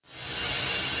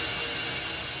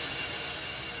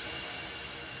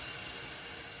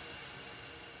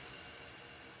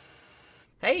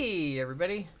Hey,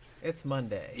 everybody. It's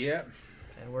Monday. Yep.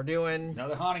 And we're doing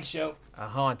Another haunting show. a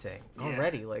haunting. Yeah.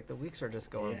 Already, like, the weeks are just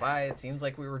going Yeah. by. It seems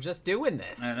like we were just doing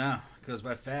this. I know. It goes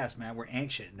by fast, man. We're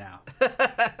anxious now.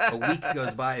 A week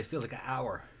goes by, it feels like an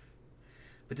hour.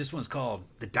 But this one's called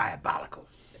The Diabolical.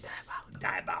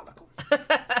 Diabolical.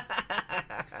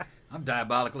 I'm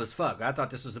diabolical as fuck. I thought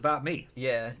this was about me.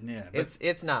 Yeah. Yeah, but-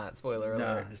 It's not. Spoiler No,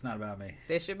 alert. it's not about me.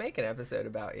 They should make an episode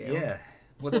about you. Yeah.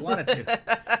 Well, they wanted to.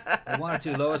 They wanted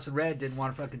to. Lois and Red didn't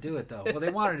want to fucking do it, though. Well,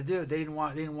 they wanted to do it. They didn't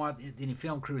want any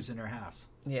film crews in their house.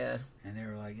 Yeah. And they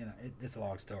were like, it's a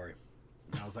long story.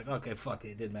 And I was like, okay, fuck it.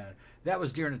 It didn't matter. That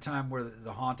was during the time where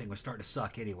the haunting was starting to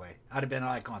suck anyway. I'd have been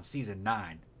like on season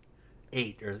 9,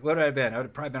 8, or what would I have been? I would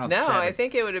have probably been on No, 7. I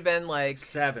think it would have been like...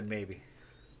 7, maybe.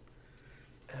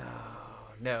 Oh,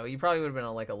 no, you probably would have been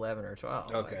on like 11 or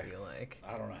 12. Okay. I feel like.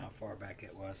 I don't know how far back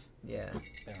it was. Yeah.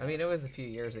 I mean, it was a few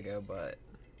years ago, but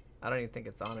I don't even think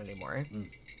it's on anymore.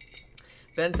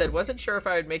 Ben said, wasn't sure if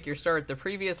I would make your start. The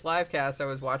previous live cast I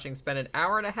was watching spent an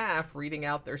hour and a half reading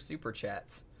out their super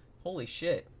chats. Holy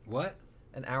shit. What?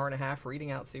 An hour and a half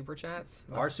reading out super chats?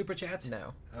 Our super chats?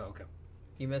 No. Oh, okay.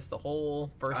 You missed the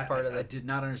whole first part of I it. did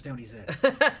not understand what he said.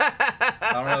 I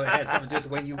don't know if it had something to do with the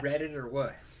way you read it or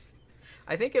what.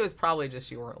 I think it was probably just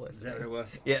you weren't Is listening. that what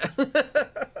it was?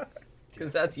 Yeah.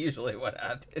 Because that's usually what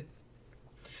happens.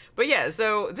 But yeah,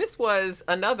 so this was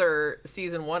another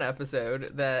season 1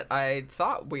 episode that I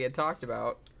thought we had talked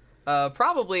about.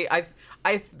 Probably, I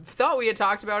thought we had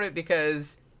talked about it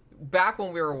because back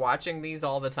when we were watching these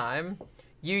all the time,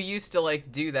 you used to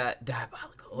like do that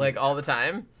diabolical like all the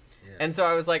time. Yeah. And so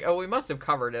I was like, oh, we must have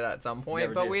covered it at some point,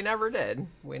 Never but did. we never did.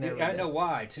 We never I did. know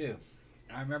why, too.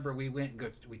 I remember we went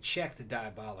and we checked the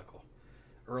Diabolical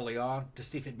early on to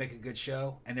see if it'd make a good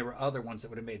show, and there were other ones that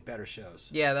would have made better shows.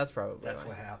 Yeah, that's probably That's why.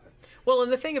 what happened. Well,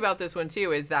 and the thing about this one,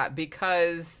 too, is that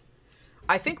because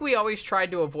I think we always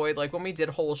tried to avoid, like, when we did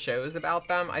whole shows about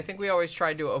them, I think we always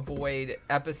tried to avoid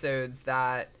episodes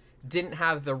that didn't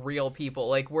have the real people,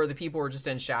 like, where the people were just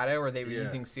in shadow or they were Yeah.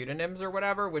 using pseudonyms or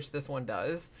whatever, which this one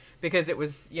does, because it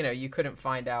was, you know, you couldn't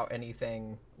find out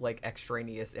anything, like,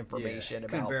 extraneous information you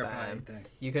couldn't about verify them. anything.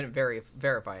 You couldn't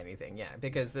verify anything, yeah,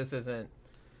 because this isn't,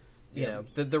 you Yeah.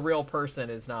 know, the real person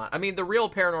is not. I mean, the real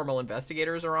paranormal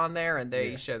investigators are on there and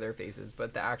they Yeah. show their faces,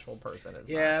 but the actual person is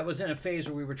Yeah, it was in a phase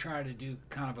where we were trying to do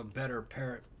kind of a better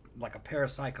like a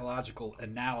parapsychological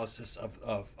analysis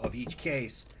of each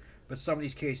case. But some of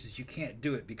these cases you can't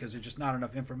do it because there's just not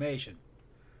enough information.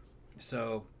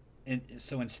 So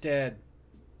instead,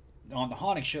 on the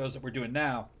haunting shows that we're doing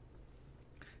now,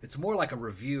 it's more like a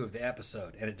review of the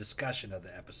episode and a discussion of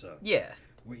the episode. not. Yeah.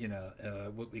 We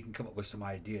can come up with some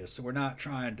ideas. So we're not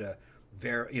trying to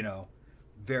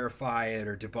verify it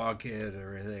or debunk it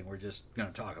or anything. We're just going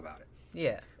to talk about it.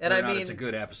 Yeah. And Whether I or not mean, it's a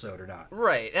good episode or not.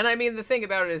 right. And I mean, the thing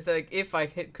about it is, like, if I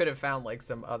could have found, like,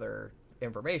 some other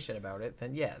information about it,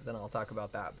 then yeah, then I'll talk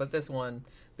about that. But this one,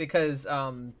 because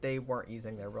they weren't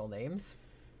using their real names,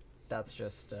 that's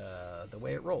just the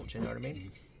way it rolled, you know what I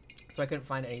mean? So I couldn't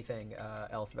find anything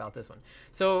else about this one.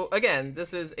 So again,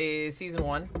 this is a season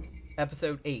 1,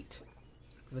 episode 8,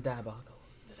 The Diabolical.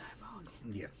 The Diabolical.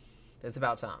 Yeah. It's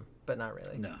about Tom, but not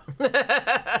really. No.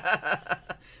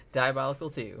 Diabolical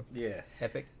 2. Yeah.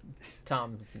 Epic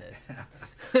Tomness.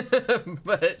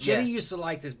 But Jenny yeah. used to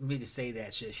like me to say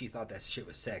that shit. She thought that shit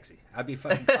was sexy. I'd be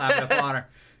fucking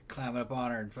climbing up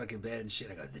on her in fucking bed and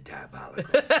shit. I go, the diabolical.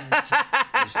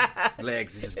 Her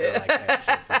legs just go like that.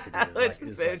 Shit fucking do.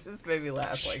 It just made me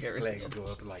laugh like every legs single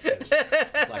go up like that.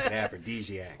 It's like an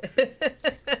aphrodisiac.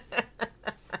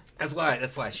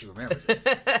 That's why she remembers it.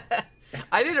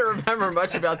 I didn't remember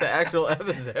much about the actual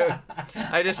episode.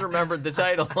 I just remembered the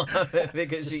title of it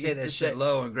because Just she say used that to shit say,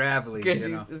 low and gravelly. because You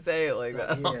she know? used to say it like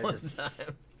that all Yeah, the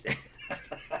time.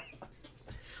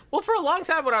 Well, for a long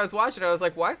time when I was watching, I was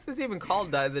like, "Why is this even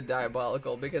called the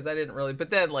Diabolical?" Because I didn't really. But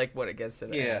then, like, when it gets to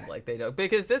the end, like they don't.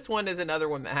 Because this one is another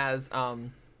one that has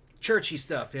churchy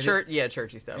stuff.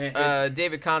 churchy stuff. And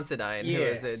David Considine, who Yeah.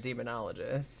 is a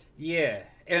demonologist. Yeah,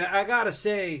 and I gotta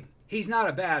say, he's not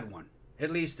a bad one. At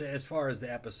least as far as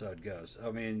the episode goes. I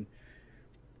mean,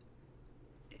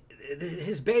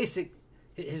 his basis,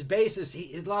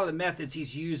 a lot of the methods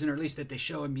he's using, or at least that they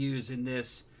show him use in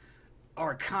this,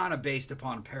 are kind of based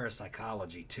upon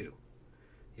parapsychology too.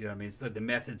 You know what I mean? It's the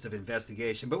methods of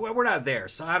investigation. But we're not there,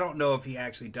 so I don't know if he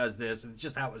actually does this. It's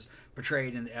just how it was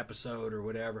portrayed in the episode or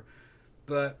whatever.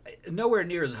 But nowhere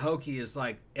near as hokey as,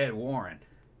 like, Ed Warren.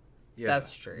 Yeah,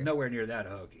 That's true. Nowhere near that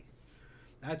hokey.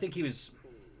 I think he was...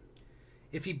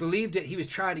 If he believed it, he was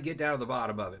trying to get down to the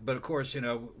bottom of it. But of course, you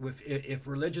know, if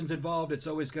religion's involved, it's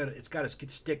got to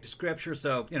stick to scripture.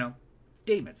 So, you know,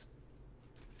 demons.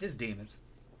 It's demons.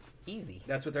 Easy.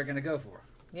 That's what they're going to go for.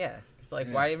 Yeah. It's like,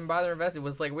 why even bother investing? It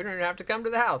was like, we don't even have to come to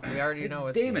the house. We already know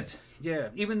it's demons. Yeah.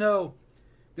 Even though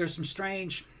there's some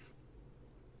strange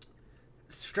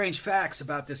facts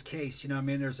about this case. You know, I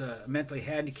mean, there's a mentally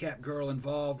handicapped girl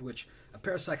involved, which a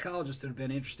parapsychologist would have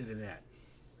been interested in that.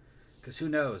 Because who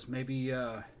knows? Maybe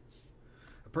a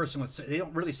person with... They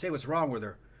don't really say what's wrong with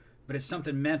her, but it's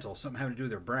something mental, something having to do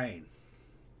with their brain.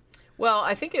 Well,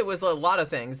 I think it was a lot of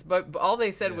things, but all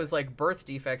they said was like birth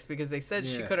defects because they said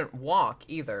she couldn't walk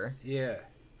either. Yeah.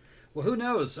 Well, who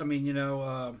knows? I mean, you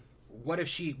know, what if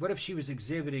she was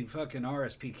exhibiting fucking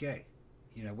RSPK?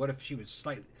 You know, what if she was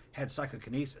had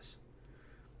psychokinesis?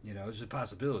 You know, it's a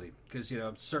possibility because, you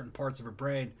know, certain parts of her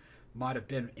brain might have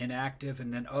been inactive,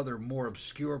 and then other more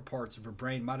obscure parts of her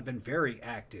brain might have been very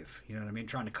active. You know what I mean?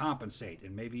 Trying to compensate,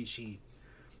 and maybe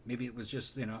it was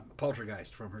just, you know, a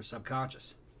poltergeist from her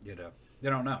subconscious. You know,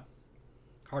 they don't know.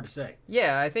 Hard to say.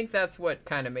 Yeah, I think that's what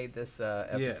kind of made this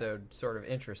episode sort of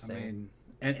interesting.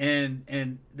 I mean,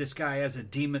 and this guy as a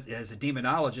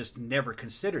demonologist never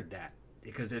considered that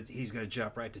because he's going to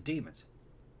jump right to demons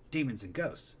and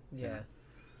ghosts. Yeah. You know?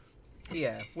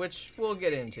 Yeah, which we'll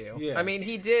get into. Yeah. I mean,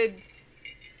 he did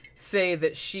say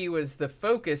that she was the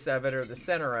focus of it or the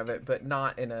center of it, but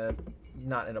not in a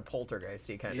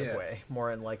poltergeisty kind of way.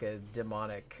 More in like a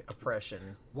demonic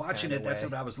oppression. Watching it, that's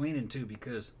what I was leaning to,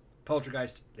 because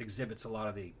poltergeist exhibits a lot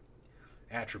of the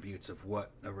attributes of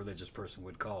what a religious person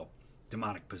would call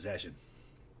demonic possession.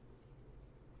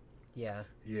 Yeah.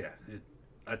 Yeah.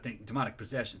 I think demonic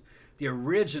possession. The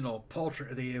original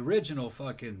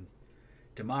fucking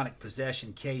demonic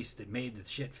possession case that made the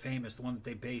shit famous, the one that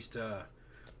they based on,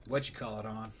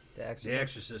 The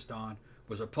Exorcist on,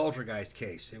 was a poltergeist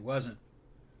case. It wasn't.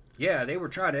 Yeah, they were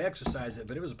trying to exorcise it,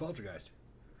 but it was a poltergeist.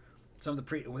 Some of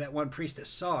that one priest that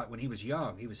saw it when he was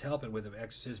young, he was helping with the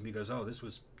exorcism. He goes, "Oh,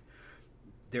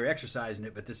 they're exorcising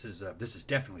it, but this is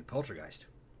definitely poltergeist."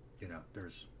 You know,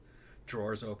 there's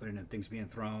drawers opening and things being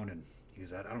thrown, and he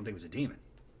goes, "I don't think it was a demon."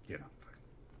 You know.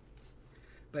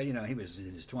 But, you know, he was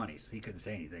in his 20s. He couldn't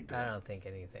say anything to I him. don't think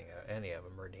any of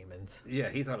them were demons. Yeah,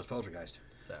 he thought it was poltergeist.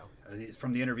 So.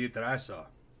 From the interview that I saw.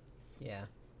 Yeah.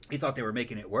 He thought they were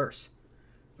making it worse.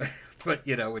 But,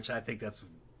 you know, which I think that's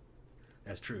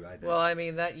true, I think. Well, I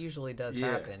mean, that usually does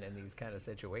happen in these kind of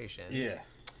situations. Yeah.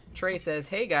 Trey says,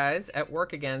 "Hey, guys, at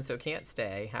work again, so can't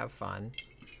stay. Have fun."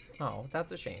 Oh,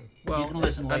 that's a shame. Well, you can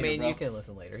listen later, I mean, bro. you can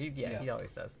listen later. He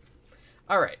always does.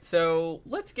 All right, so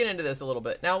let's get into this a little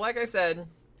bit. Now, like I said,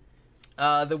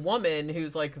 the woman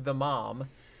who's like the mom,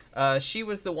 she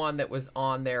was the one that was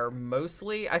on there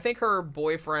mostly. I think her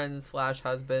boyfriend /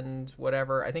 husband,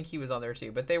 whatever, I think he was on there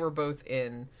too, but they were both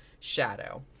in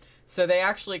shadow. So they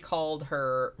actually called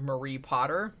her Marie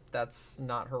Potter. That's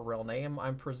not her real name,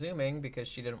 I'm presuming, because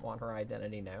she didn't want her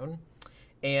identity known.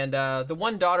 And the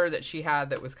one daughter that she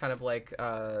had that was kind of like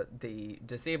the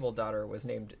disabled daughter was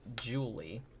named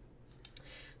Julie.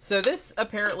 So this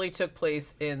apparently took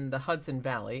place in the Hudson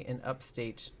Valley in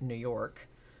upstate New York,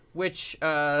 which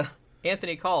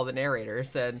Anthony Call, the narrator,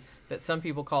 said that some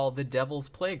people call the Devil's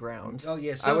Playground. Oh,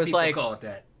 yeah, some people call it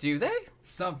that. Do they?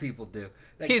 Some people do.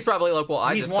 He's probably like, well,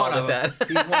 I just called it that.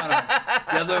 He's one of them.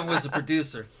 The other one was the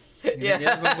producer. Yeah.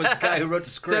 The other one was the guy who wrote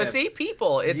the script. So see,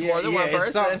 people. It's more than one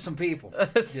person. It's some people.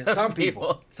 Some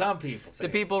people. Some people. The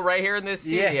people right here in this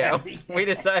studio. Yeah. We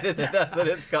decided that that's what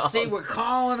it's called. See, we're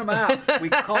calling them out.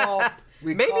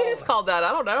 Maybe it's called that.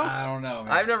 I don't know. I don't know,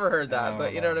 man. I've never heard that,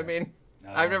 but you know what I mean?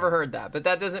 I've never heard that. But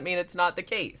that doesn't mean it's not the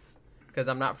case, because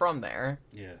I'm not from there.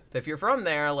 Yeah. So if you're from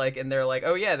there, like, and they're like,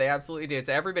 oh yeah, they absolutely do.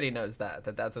 So everybody knows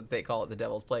that's what they call it, the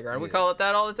Devil's Playground. Yeah. We call it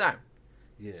that all the time.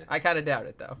 Yeah. I kind of doubt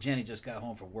it, though. Jenny just got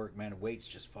home from work, man. The weight's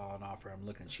just falling off her. I'm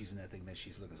looking. She's in that thing, man.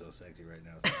 She's looking so sexy right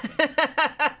now.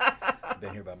 I've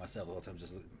been here by myself the whole time.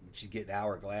 She's getting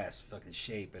hourglass fucking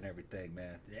shape and everything,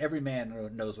 man. Every man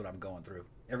knows what I'm going through.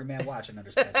 Every man watching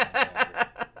understands what I'm going through.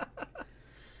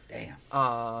 Damn.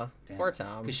 Poor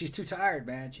Tom. Because she's too tired,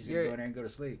 man. She's going to go in there and go to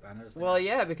sleep. I understand. Well,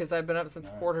 yeah, because I've been up since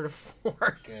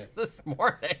 3:45 this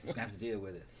morning. You're going to have to deal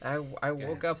with it. I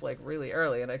woke up like really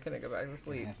early and I couldn't go back to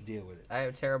sleep. You have to deal with it. I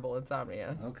have terrible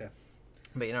insomnia. Okay.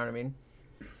 But you know what I mean?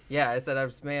 Yeah, I said,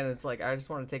 it's like, I just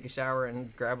want to take a shower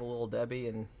and grab a little Debbie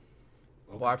and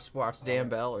watch Dan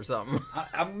Bell or something.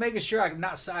 I'm making sure I'm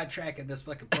not sidetracking this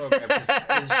fucking program.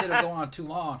 This shit will go on too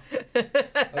long.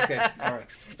 Okay, all right.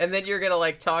 And then you're going to,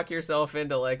 like, talk yourself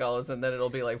into, like, all this, and then it'll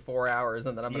be, like, 4 hours,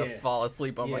 and then I'm going to fall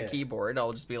asleep on my keyboard.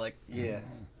 I'll just be like,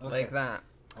 like that.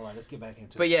 All right, let's get back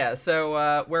into it. But, yeah,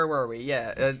 so where were we?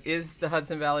 Yeah, is the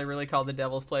Hudson Valley really called the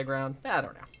Devil's Playground? I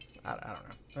don't know. I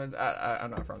don't know.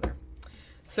 I'm not from there.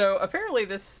 So apparently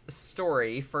this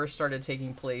story first started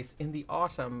taking place in the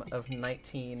autumn of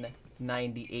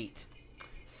 1998.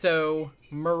 So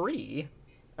Marie,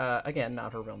 again,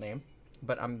 not her real name,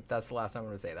 but that's the last time I'm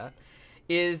going to say that,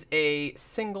 is a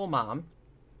single mom.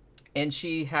 And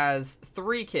she has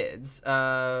 3 kids,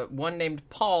 one named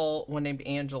Paul, one named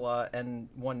Angela, and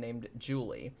one named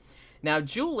Julie. Now,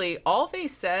 Julie, all they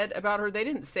said about her, they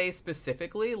didn't say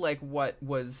specifically, like, what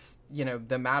was,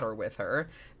 the matter with her.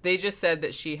 They just said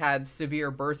that she had severe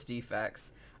birth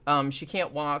defects. She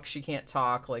can't walk, she can't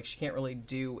talk, like, she can't really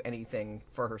do anything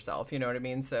for herself, you know what I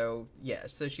mean? So, yeah,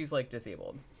 so she's, like,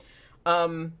 disabled.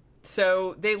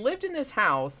 So they lived in this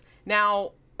house.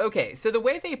 Now, okay, so the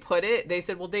way they put it, they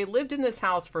said, well, they lived in this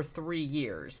house for 3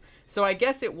 years. So I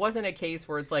guess it wasn't a case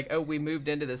where it's like, oh, we moved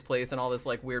into this place and all this,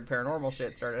 like, weird paranormal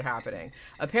shit started happening.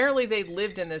 Apparently, they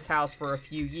lived in this house for a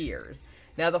few years.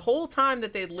 Now, the whole time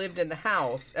that they lived in the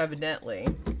house, evidently,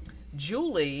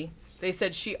 Julie, they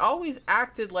said she always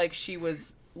acted like she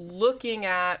was looking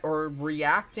at or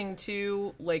reacting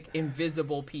to, like,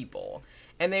 invisible people.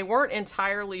 And they weren't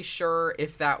entirely sure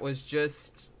if that was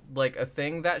just like a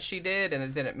thing that she did and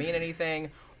it didn't mean anything,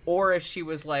 or if she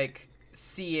was like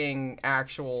seeing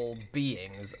actual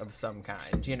beings of some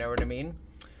kind. You know what I mean?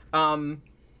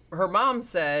 Her mom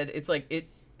said it's like it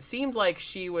seemed like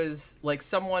she was like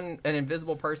an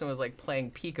invisible person was like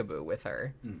playing peekaboo with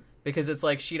her. Because it's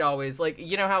like she'd always like,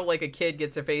 you know how like a kid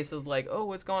gets her face is like, oh,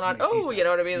 what's going on? Oh, you know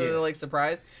what I mean? Yeah. They're like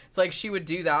surprised. It's like she would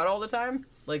do that all the time.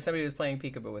 Like somebody was playing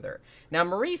peekaboo with her. Now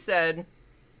Marie said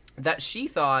that she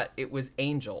thought it was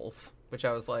angels, which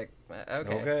I was like,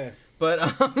 okay.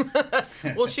 But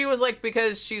well, she was like,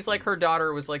 because she's like, her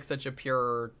daughter was like such a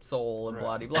pure soul and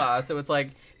blah blah. So it's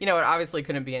like, it obviously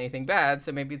couldn't be anything bad.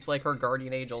 So maybe it's like her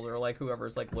guardian angels or like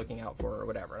whoever's like looking out for her or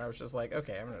whatever. And I was just like,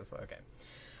 okay,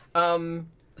 okay.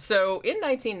 So in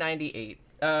 1998,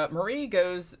 Marie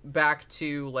goes back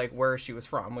to like where she was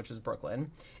from, which was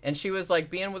Brooklyn, and she was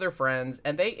like being with her friends,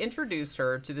 and they introduced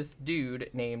her to this dude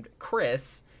named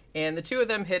Chris, and the two of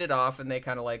them hit it off, and they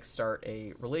kind of like start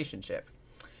a relationship.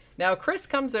 Now Chris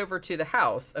comes over to the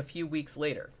house a few weeks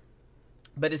later,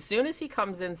 but as soon as he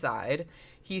comes inside,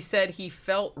 he said he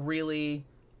felt really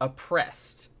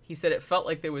oppressed. He said it felt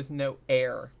like there was no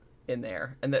air in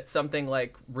there, and that something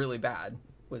like really bad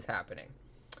was happening.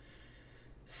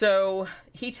 So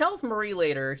he tells Marie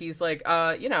later, he's like,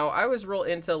 I was real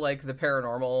into like the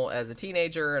paranormal as a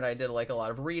teenager, and I did like a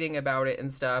lot of reading about it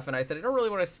and stuff. And I said, I don't really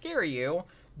want to scare you,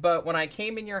 but when I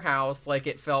came in your house, like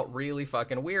it felt really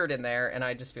fucking weird in there, and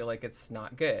I just feel like it's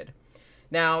not good.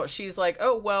 Now she's like,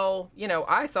 oh, well,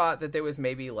 I thought that there was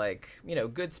maybe like,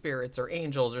 good spirits or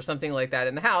angels or something like that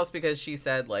in the house, because she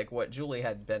said like what Julie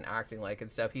had been acting like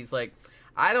and stuff. He's like,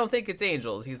 I don't think it's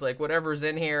angels. He's like, whatever's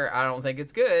in here, I don't think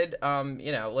it's good.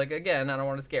 Like, again, I don't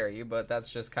want to scare you, but that's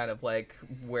just kind of like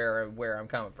where I'm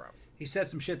coming from. He said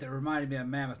some shit that reminded me of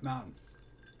Mammoth Mountain.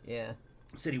 Yeah.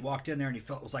 He said he walked in there and he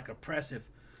felt it was like oppressive,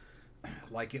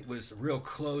 like it was a real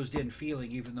closed-in feeling,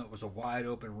 even though it was a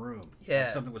wide-open room. Yeah.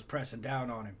 Like something was pressing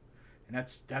down on him. And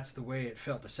that's the way it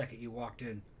felt the second you walked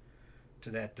in to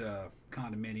that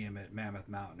condominium at Mammoth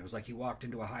Mountain. It was like you walked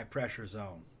into a high-pressure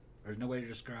zone. There's no way to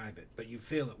describe it, but you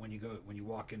feel it when you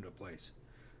walk into a place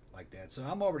like that. So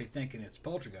I'm already thinking it's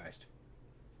poltergeist.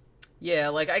 Yeah,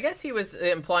 like I guess he was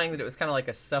implying that it was kind of like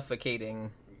a suffocating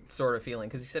sort of feeling,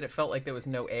 because he said it felt like there was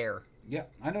no air. Yeah,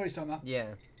 I know what he's talking about. Yeah,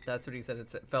 that's what he said.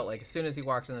 It felt like as soon as he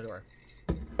walked in the door.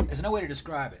 There's no way to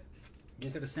describe it.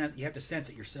 You have to sense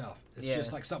it yourself. It's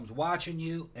just like something's watching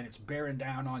you and it's bearing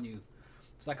down on you.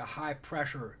 It's like a high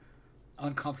pressure,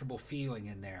 uncomfortable feeling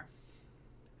in there.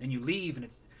 Then you leave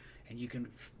and you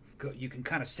can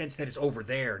kind of sense that it's over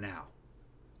there now.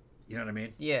 You know what I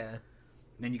mean? Yeah. And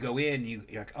then you go in,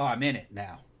 you're like, oh, I'm in it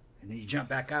now. And then you jump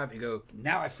back out and you go,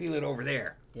 now I feel it over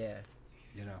there. Yeah.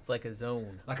 It's like a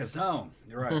zone. Like a zone.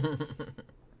 You're right.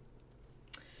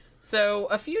 So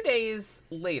a few days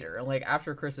later, like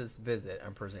after Chris's visit,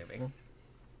 I'm presuming,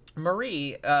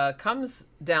 Marie comes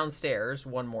downstairs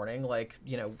one morning, like,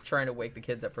 trying to wake the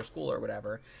kids up for school or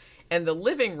whatever. And the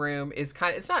living room is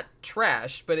it's not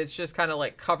trashed, but it's just kind of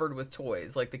like covered with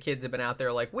toys. Like the kids have been out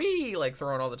there like, like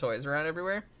throwing all the toys around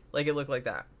everywhere. Like it looked like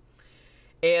that.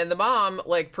 And the mom,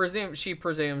 like,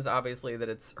 presumes obviously that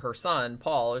it's her son,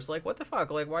 Paul, is like, what the fuck?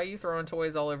 Like, why are you throwing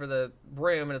toys all over the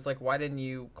room? And it's like, why didn't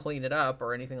you clean it up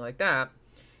or anything like that?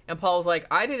 And Paul's like,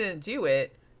 I didn't do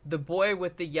it. The boy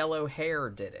with the yellow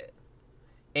hair did it.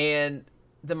 And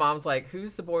the mom's like,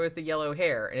 who's the boy with the yellow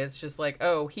hair? And it's just like,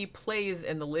 oh, he plays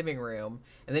in the living room.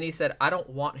 And then he said, I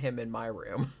don't want him in my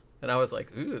room. And I was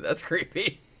like, ooh, that's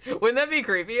creepy. Wouldn't that be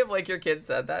creepy if like your kid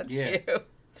said that to you?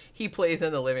 He plays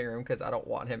in the living room because I don't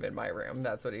want him in my room.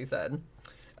 That's what he said.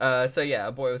 So yeah,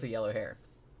 a boy with a yellow hair.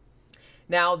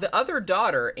 Now, the other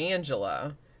daughter,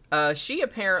 Angela, she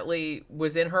apparently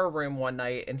was in her room one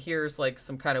night and hears like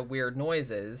some kind of weird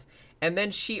noises. And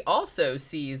then she also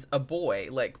sees a boy,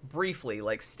 like briefly,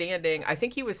 like standing. I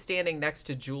think he was standing next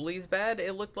to Julie's bed.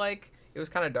 It looked like it was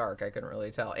kind of dark. I couldn't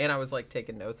really tell. And I was like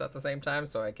taking notes at the same time.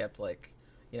 So I kept like,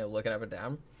 looking up and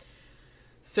down.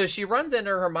 So she runs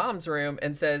into her mom's room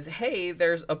and says, "Hey,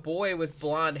 there's a boy with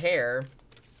blonde hair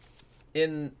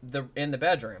in the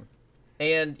bedroom."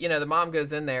 And, the mom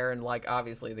goes in there and, like,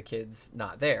 obviously the kid's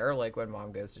not there, like, when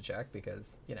mom goes to check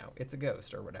because, it's a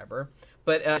ghost or whatever.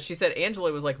 But she said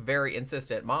Angela was, like, very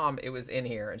insistent. "Mom, it was in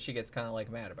here," and she gets kind of,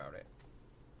 like, mad about it.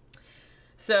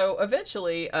 So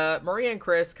eventually, Maria and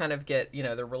Chris kind of get,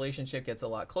 their relationship gets a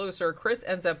lot closer. Chris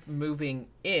ends up moving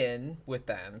in with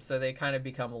them, so they kind of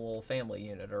become a little family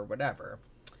unit or whatever.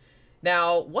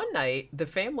 Now, one night, the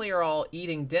family are all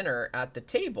eating dinner at the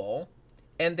table,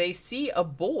 and they see a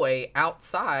boy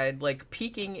outside, like,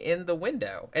 peeking in the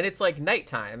window. And it's, like,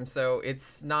 nighttime, so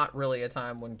it's not really a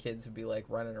time when kids would be, like,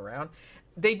 running around.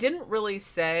 They didn't really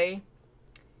say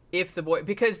if the boy...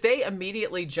 Because they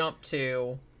immediately jumped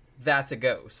to, that's a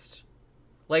ghost.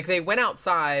 Like, they went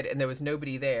outside, and there was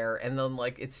nobody there, and then,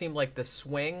 like, it seemed like the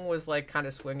swing was, like, kind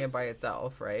of swinging by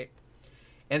itself, right?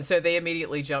 And so they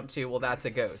immediately jumped to, well, that's a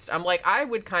ghost. I'm like, I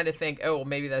would kind of think, oh, well,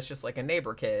 maybe that's just, like, a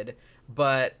neighbor kid.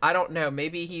 But I don't know.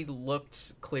 Maybe he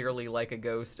looked clearly like a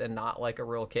ghost and not like a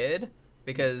real kid,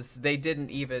 because they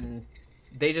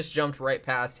just jumped right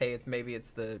past, hey, maybe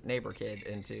it's the neighbor kid,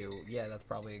 into, yeah, that's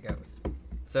probably a ghost.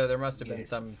 So there must have been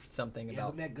something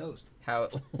about that ghost, how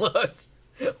it looked.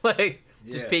 Like,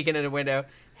 just peeking in a window.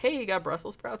 Hey, you got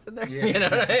Brussels sprouts in there? Yeah. You know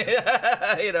what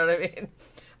I mean? You know what I mean?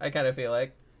 I kind of feel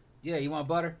like. Yeah, you want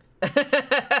butter?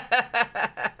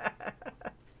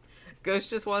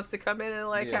 Ghost just wants to come in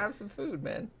and have some food,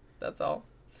 man. That's all.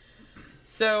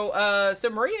 So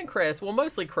Maria and Chris, well,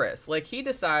 mostly Chris, like, he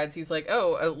decides, he's like,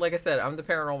 oh, like I said, I'm the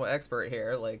paranormal expert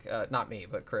here. Like, not me,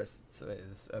 but Chris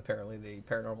is apparently the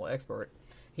paranormal expert.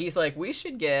 He's like, we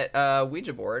should get a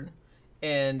Ouija board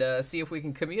and see if we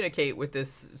can communicate with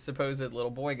this supposed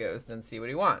little boy ghost and see what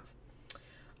he wants.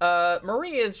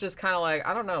 Maria is just kind of like,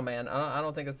 I don't know, man. I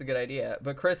don't think that's a good idea.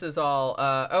 But Chris is all,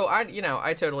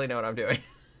 I totally know what I'm doing.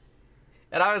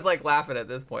 And I was, like, laughing at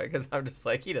this point because I'm just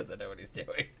like, he doesn't know what he's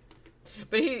doing.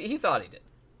 But he thought he did.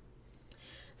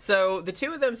 So the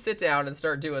two of them sit down and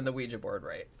start doing the Ouija board,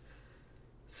 right?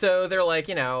 So they're like,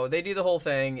 they do the whole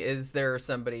thing. Is there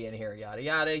somebody in here? Yada,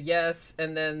 yada. Yes.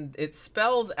 And then it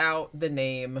spells out the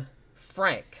name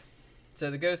Frank.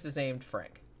 So the ghost is named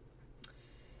Frank.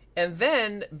 And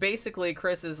then basically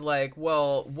Chris is like,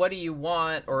 well, what do you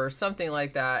want? Or something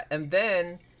like that. And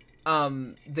then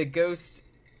the ghost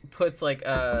puts like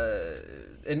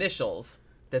initials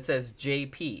that says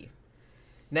JP.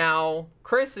 Now,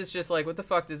 Chris is just like, what the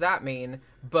fuck does that mean?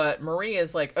 But Maria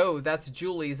is like, oh, that's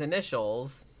Julie's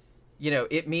initials.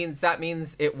 That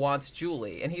means it wants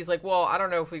Julie. And he's like, well, I don't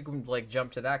know if we can, like,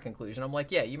 jump to that conclusion. I'm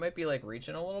like, yeah, you might be, like,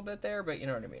 reaching a little bit there, but you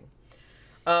know what I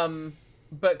mean.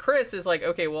 But Chris is like,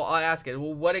 okay, well, I'll ask it.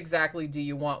 Well, what exactly do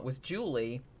you want with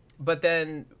Julie? But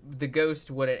then the ghost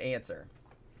wouldn't answer.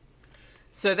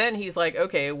 So then he's like,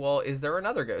 okay, well, is there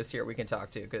another ghost here we can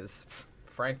talk to? Because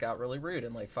Frank got really rude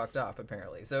and, like, fucked off,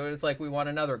 apparently. So it's like, we want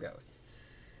another ghost.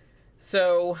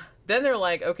 So then they're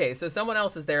like, okay, so someone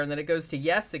else is there, and then it goes to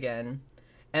yes again,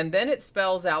 and then it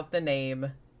spells out the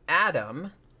name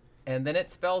Adam, and then it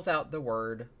spells out the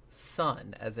word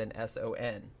son, as in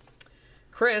S-O-N.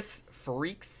 Chris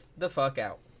freaks the fuck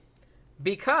out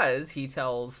because he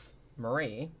tells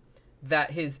Marie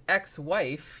that his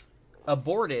ex-wife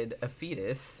aborted a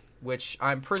fetus, which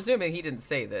I'm presuming he didn't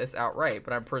say this outright,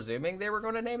 but I'm presuming they were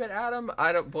going to name it Adam.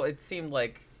 It seemed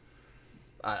like,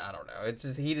 I don't know. It's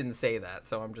just, he didn't say that.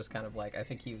 So I'm just kind of like, I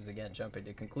think he was, again, jumping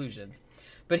to conclusions.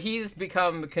 But he's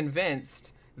become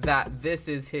convinced that this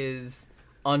is his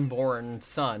unborn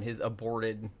son, his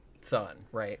aborted son,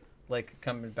 right? Like,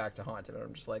 coming back to haunt him. And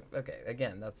I'm just like, okay,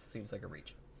 again, that seems like a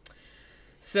reach.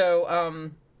 So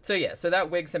that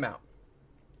wigs him out.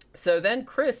 So then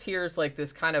Chris hears, like,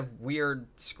 this kind of weird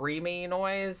screamy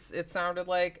noise, it sounded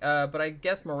like, but I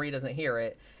guess Marie doesn't hear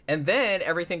it. And then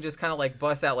everything just kind of, like,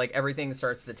 busts out, like,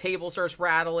 the table starts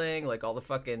rattling, like, all the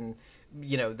fucking,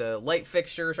 the light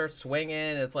fixture starts swinging.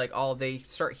 It's like they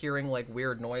start hearing, like,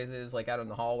 weird noises, like, out in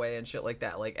the hallway and shit like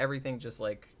that. Like, everything just,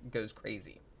 like, goes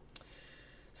crazy.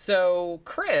 So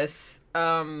Chris,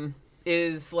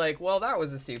 is like, well, that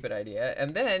was a stupid idea.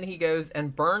 And then he goes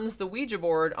and burns the Ouija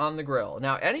board on the grill.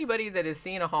 Now, anybody that has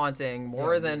seen a haunting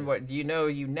more than what you know,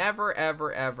 you never,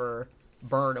 ever, ever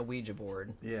burn a Ouija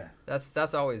board. Yeah.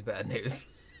 That's always bad news.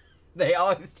 They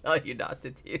always tell you not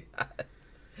to do that.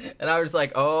 And I was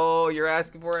like, oh, you're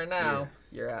asking for it now. Yeah.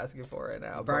 You're asking for it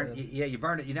now. You burned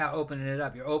it. You're now opening it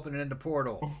up. You're opening the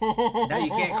portal. Now you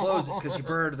can't close it because you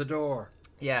burned the door.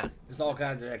 Yeah. There's all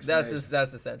kinds of explanations.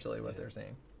 That's essentially what they're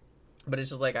saying. But it's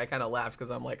just like, I kind of laughed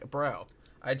because I'm like, bro,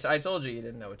 I told you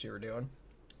didn't know what you were doing.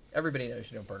 Everybody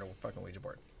knows you don't burn a fucking Ouija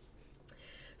board.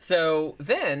 So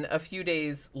then, a few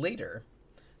days later,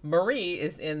 Marie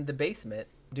is in the basement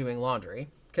doing laundry.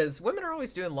 Because women are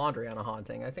always doing laundry on a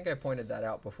haunting. I think I pointed that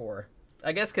out before.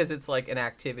 I guess because it's like an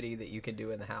activity that you can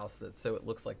do in the house so it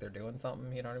looks like they're doing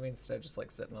something, you know what I mean? Instead of just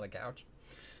like sitting on a couch.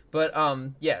 But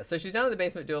yeah, so she's down in the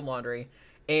basement doing laundry.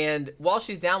 And while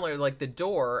she's down there, like the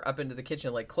door up into the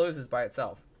kitchen like closes by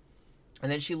itself.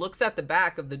 And then she looks at the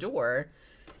back of the door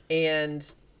and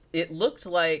it looked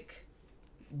like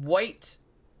white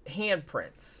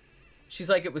handprints. She's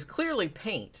like, it was clearly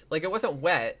paint. Like it wasn't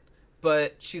wet,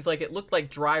 but she's like, it looked like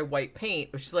dry white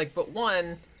paint. She's like, but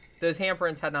one, those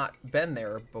handprints had not been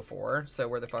there before, so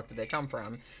where the fuck did they come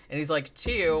from? And he's like,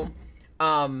 two,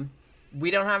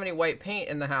 we don't have any white paint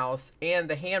in the house, and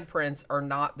the handprints are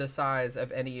not the size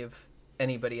of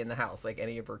anybody in the house, like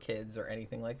any of her kids or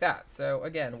anything like that. So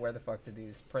again, where the fuck did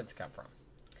these prints come from?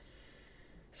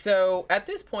 So at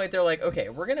this point, they're like, okay,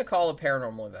 we're going to call a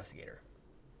paranormal investigator.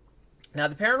 Now,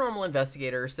 the paranormal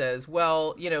investigator says,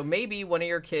 well, you know, maybe one of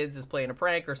your kids is playing a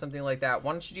prank or something like that.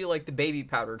 Why don't you do, like, the baby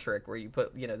powder trick where you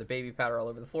put, you know, the baby powder all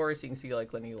over the floor so you can see,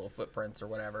 like, any little footprints or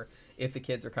whatever if the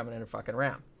kids are coming in and fucking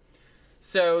around.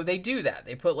 So they do that.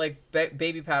 They put, like,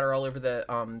 baby powder all over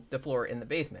the floor in the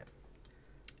basement.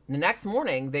 The next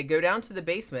morning, they go down to the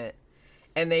basement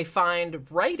and they find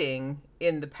writing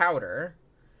in the powder,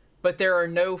 but there are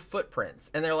no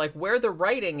footprints. And they're like, where the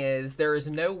writing is, there is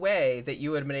no way that you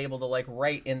would have been able to, like,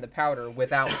 write in the powder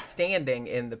without standing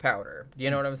in the powder. Do you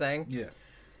know what I'm saying? Yeah.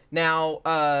 Now,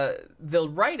 the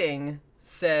writing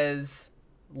says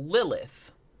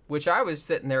Lilith, which I was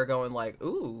sitting there going like,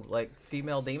 ooh, like,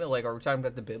 female demon? Like, are we talking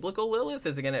about the biblical Lilith?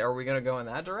 Are we going to go in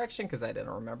that direction? Because I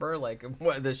didn't remember, like,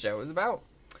 what the show was about.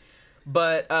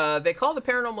 But they call the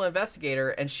paranormal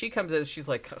investigator, and she comes in. She's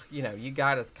like, you know, you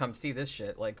gotta come see this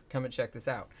shit. Like, come and check this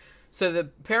out. So the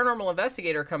paranormal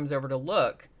investigator comes over to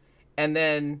look, and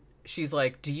then she's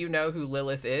like, do you know who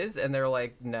Lilith is? And they're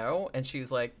like, no. And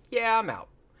she's like, yeah, I'm out.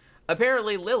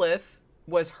 Apparently, Lilith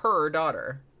was her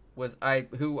daughter,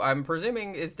 who I'm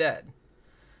presuming is dead.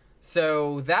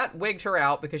 So that wigged her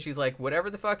out because she's like,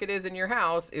 whatever the fuck it is in your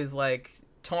house is like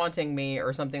taunting me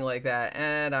or something like that,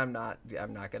 and I'm not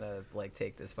gonna like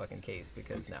take this fucking case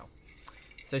because no.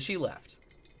 So she left.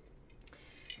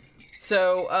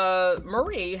 So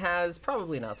Marie has,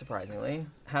 probably not surprisingly,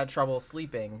 had trouble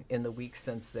sleeping in the weeks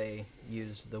since they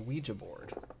used the Ouija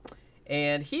board.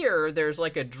 And here there's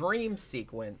like a dream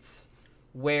sequence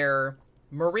where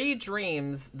Marie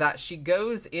dreams that she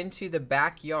goes into the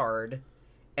backyard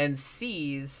and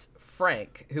sees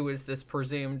Frank, who is this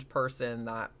presumed person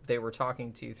that they were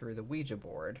talking to through the Ouija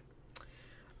board.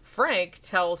 Frank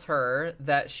tells her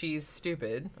that she's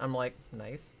stupid. I'm like,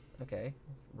 nice. Okay.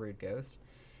 Rude ghost.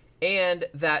 And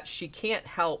that she can't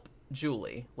help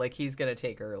Julie. Like, he's going to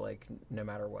take her, like, no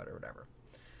matter what or whatever.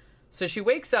 So she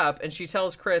wakes up and she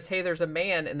tells Chris, hey, there's a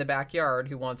man in the backyard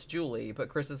who wants Julie. But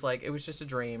Chris is like, it was just a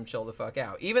dream. Chill the fuck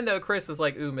out. Even though Chris was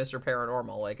like, ooh, Mr.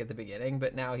 Paranormal, like, at the beginning.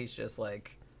 But now he's just,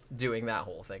 like, doing that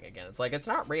whole thing again. It's like, it's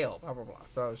not real, blah, blah, blah.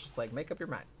 So I was just like, make up your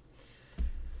mind.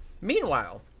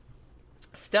 Meanwhile,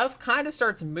 stuff kind of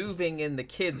starts moving in the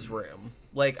kids' room.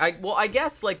 Like, I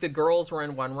guess, like, the girls were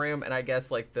in one room, and I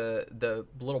guess, like, the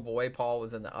little boy, Paul,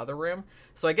 was in the other room.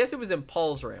 So I guess it was in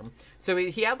Paul's room. So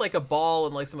he had, like, a ball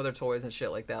and, like, some other toys and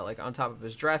shit like that, like, on top of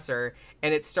his dresser.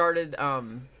 And it started,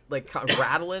 like,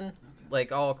 rattling,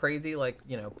 like, all crazy, like,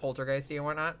 you know, poltergeisty and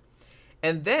whatnot.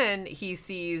 And then he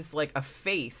sees, like, a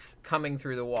face coming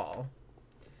through the wall.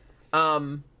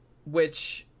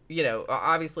 Which, you know,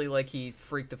 obviously, like, he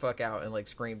freaked the fuck out and, like,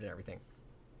 screamed and everything.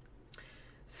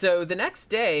 So the next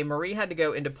day, Marie had to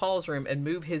go into Paul's room and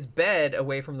move his bed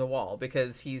away from the wall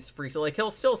because he's freaked. So, like,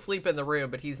 he'll still sleep in the room,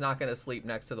 but he's not going to sleep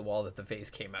next to the wall that the face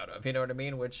came out of. You know what I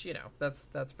mean? Which, you know, that's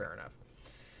fair enough.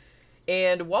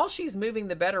 And while she's moving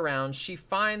the bed around, she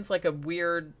finds, like, a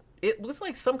weird... It was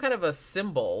like some kind of a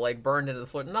symbol, like, burned into the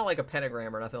floor. Not like a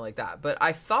pentagram or nothing like that. But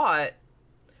I thought,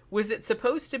 Was it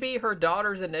supposed to be her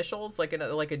daughter's initials, like a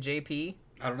JP?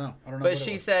 I don't know. But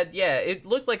she said, yeah, it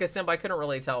looked like a symbol. I couldn't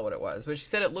really tell what it was, but she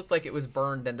said it looked like it was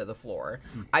burned into the floor.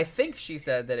 I think she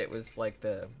said that it was like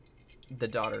the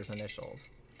daughter's initials.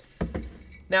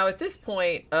 Now at this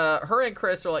point, her and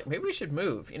Chris are like, maybe we should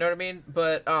move. You know what I mean?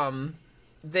 But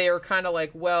they are kind of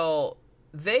like, well,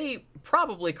 they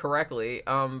probably correctly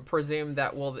presume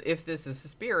that, well, if this is a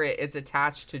spirit, it's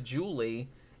attached to Julie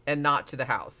and not to the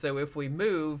house. So if we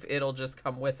move, it'll just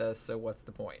come with us. So what's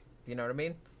the point? You know what I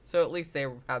mean? So at least they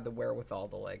had the wherewithal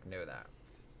to like know that.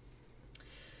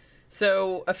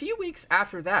 So a few weeks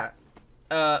after that,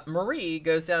 Marie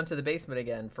goes down to the basement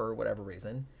again for whatever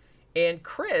reason. And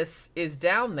Chris is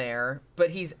down there, but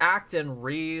he's acting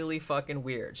really fucking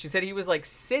weird. She said he was like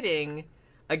sitting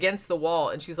against the wall,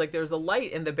 and she's like, there's a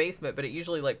light in the basement, but it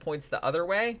usually like points the other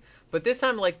way. But this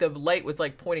time, like, the light was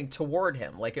like pointing toward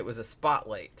him, like it was a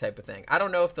spotlight type of thing. I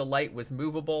don't know if the light was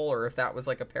movable or if that was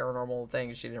like a paranormal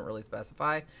thing. She didn't really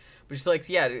specify. But she's like,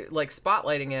 yeah, like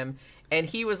spotlighting him. And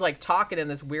he was like talking in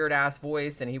this weird ass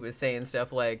voice, and he was saying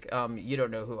stuff like, you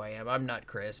don't know who I am. I'm not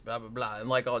Chris, blah, blah, blah. And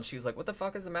like, and she's like, what the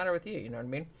fuck is the matter with you? You know what I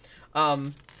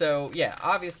mean? So yeah,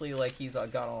 obviously like he's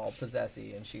got all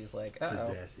possessy, and she's like,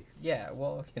 Possessy. Yeah,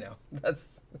 well, you know,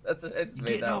 that's you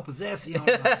getting all possessy on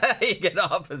you get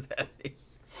all possessy.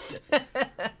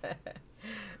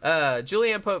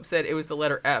 Julianne Pope said it was the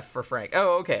letter F for Frank.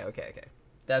 Oh, okay.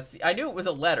 I knew it was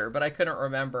a letter, but I couldn't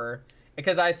remember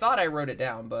because I thought I wrote it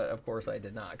down, but of course I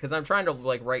did not, because I'm trying to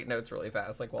like write notes really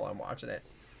fast, like while I'm watching it,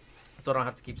 so I don't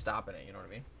have to keep stopping it. You know what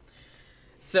I mean?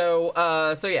 So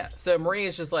Marie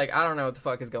is just like, I don't know what the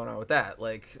fuck is going on with that.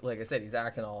 Like I said, he's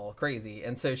acting all crazy,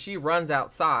 and so she runs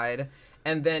outside,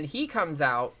 and then he comes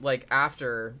out like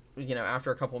after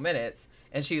a couple minutes,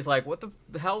 and she's like, what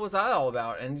the hell was that all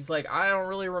about? And he's like, I don't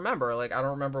really remember. Like, I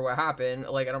don't remember what happened.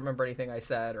 Like, I don't remember anything I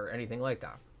said or anything like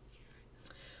that.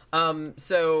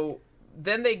 So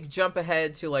then they jump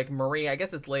ahead to like Marie. I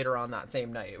guess it's later on that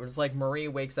same night. It was like Marie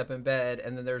wakes up in bed,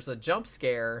 and then there's a jump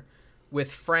scare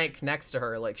with Frank next to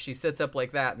her. Like, she sits up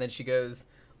like that, and then she goes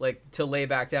like to lay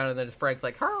back down, and then Frank's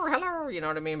like, hello, you know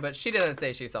what I mean? But she didn't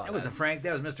say she saw That wasn't Frank,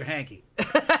 that was Mr. Hanky.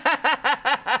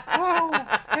 Whoa,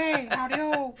 hey,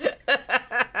 howdy-o.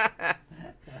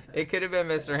 It could have been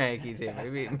Mr. Hanky too,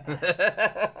 maybe.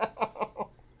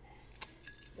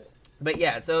 But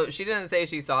yeah, so she didn't say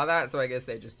she saw that, so I guess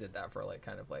they just did that for like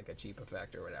kind of like a cheap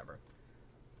effect or whatever.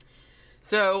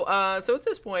 So at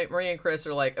this point, Marie and Chris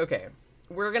are like, okay,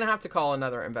 we're gonna have to call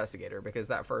another investigator because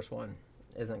that first one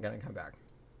isn't gonna come back.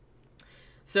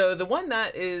 So the one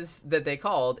that they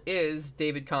called is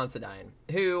David Considine,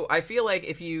 who I feel like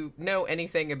if you know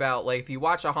anything about, like, if you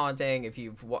watch A Haunting, if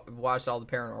you've watched all the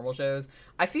paranormal shows,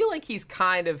 I feel like he's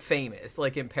kind of famous,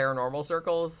 like in paranormal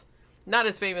circles. Not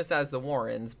as famous as the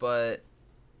Warrens, but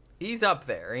he's up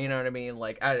there, you know what I mean?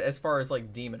 Like, as far as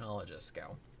like demonologists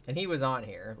go. And he was on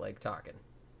here, like, talking.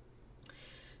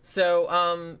 So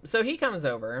he comes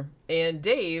over, and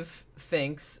Dave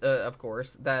thinks, of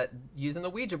course, that using the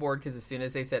Ouija board, because as soon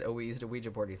as they said, oh, we used a Ouija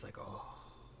board, he's like, oh,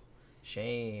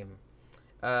 shame.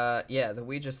 Yeah, the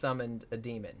Ouija summoned a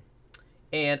demon.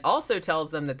 And also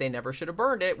tells them that they never should have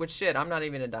burned it, which, shit, I'm not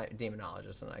even a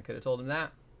demonologist, and I could have told him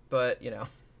that. But, you know,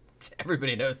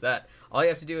 everybody knows that. All you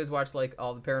have to do is watch, like,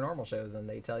 all the paranormal shows, and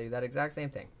they tell you that exact same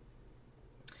thing.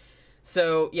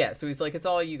 So, yeah, so he's like, it's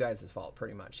all you guys' fault,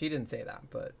 pretty much. He didn't say that,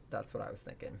 but that's what I was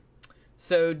thinking.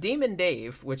 So, Demon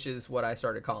Dave, which is what I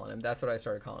started calling him. That's what I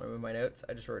started calling him in my notes.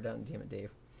 I just wrote down Demon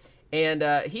Dave.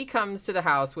 And he comes to the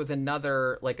house with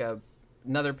another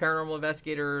paranormal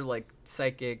investigator, like,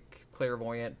 psychic,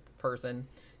 clairvoyant person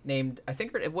named, I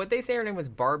think, what they say her name was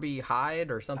Barbie Hyde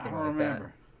or something like that.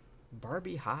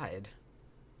 Barbie Hyde.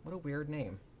 What a weird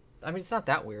name. I mean, it's not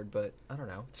that weird, but I don't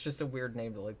know. It's just a weird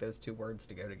name to like those two words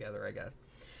to go together, I guess.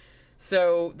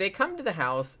 So they come to the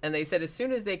house, and they said as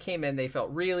soon as they came in, they felt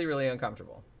really, really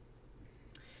uncomfortable.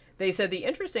 They said the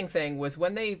interesting thing was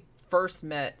when they first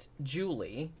met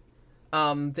Julie,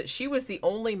 that she was the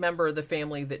only member of the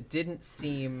family that didn't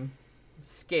seem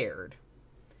scared.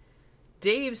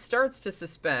 Dave starts to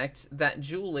suspect that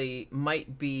Julie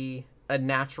might be a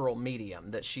natural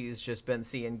medium, that she's just been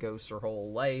seeing ghosts her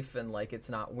whole life, and like it's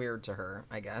not weird to her,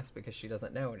 I guess, because she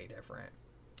doesn't know any different.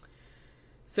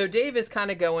 So Dave is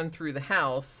kind of going through the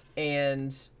house,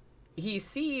 and he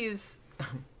sees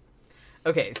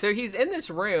okay, so he's in this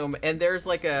room, and there's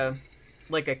like a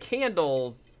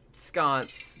candle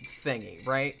sconce thingy,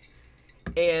 right?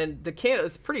 And the candle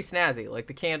is pretty snazzy. Like,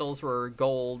 the candles were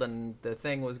gold, and the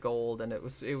thing was gold, and it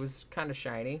was kind of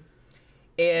shiny.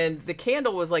 And the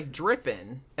candle was, like,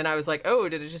 dripping. And I was like, oh,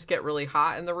 did it just get really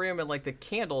hot in the room? And, like, the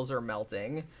candles are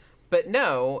melting. But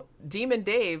no, Demon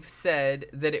Dave said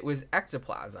that it was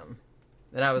ectoplasm.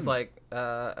 And I was like,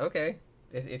 okay,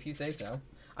 if you say so.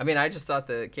 I mean, I just thought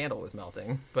the candle was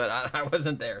melting, but I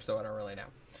wasn't there, so I don't really know.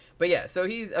 But yeah, so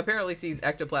he apparently sees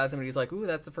ectoplasm, and he's like, ooh,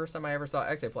 that's the first time I ever saw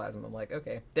ectoplasm. I'm like,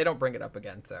 okay. They don't bring it up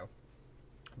again, so.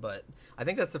 But I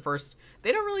think that's the first.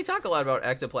 They don't really talk a lot about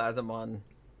ectoplasm on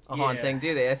A Haunting,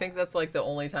 do they? I think that's like the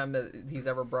only time that he's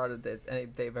ever brought it,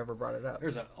 that they've ever brought it up.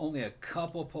 There's only a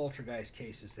couple poltergeist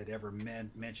cases that ever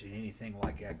mentioned anything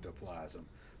like ectoplasm.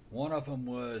 One of them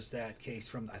was that case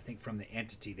from the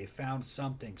entity. They found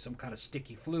some kind of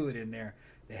sticky fluid in there.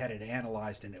 They had it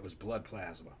analyzed, and it was blood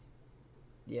plasma.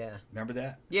 Yeah. Remember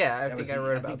that? Yeah, I think I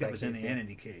wrote about that. I think that was in the case,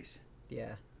 entity case.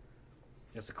 Yeah.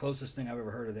 That's the closest thing I've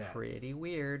ever heard of that. Pretty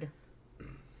weird.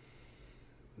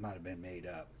 Might have been made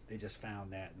up. They just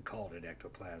found that and called it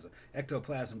ectoplasm.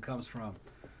 Ectoplasm comes from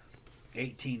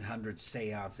 1800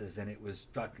 seances, and it was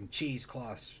fucking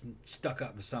cheesecloths stuck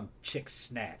up in some chick's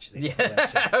snatch. They call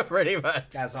that shit. Yeah, pretty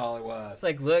much. That's all it was. It's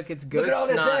like, look, it's ghost Look at all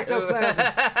this snot.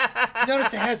 ectoplasm. You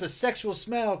notice it has a sexual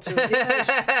smell to it.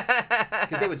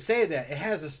 Because they would say that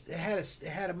it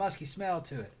had a musky smell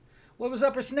to it. Well, it was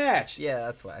upper snatch. Yeah,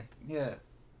 that's why. Yeah.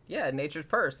 Yeah, nature's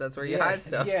purse. That's where you hide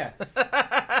stuff. Yeah.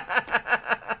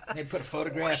 They put a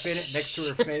photograph in it next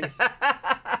to her face.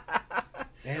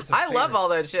 I love all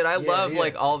that shit. I love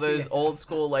like all those Yeah. old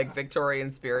school like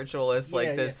Victorian spiritualists, like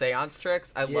Yeah, the yeah. seance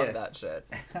tricks. I love Yeah. that shit.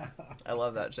 I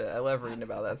love that shit. I love reading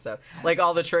about that stuff. Like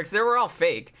all the tricks, they were all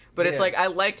fake, but it's Yeah. like I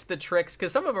liked the tricks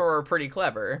because some of them were pretty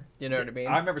clever. You know what I mean?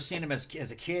 I remember seeing them as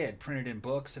a kid, printed in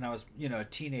books, and I was, a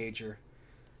teenager.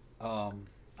 I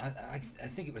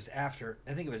think it was after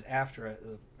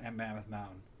at Mammoth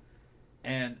Mountain,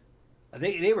 and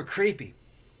they were creepy.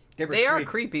 They are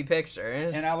creepy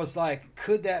pictures. And I was like,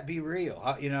 could that be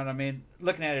real? You know what I mean?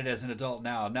 Looking at it as an adult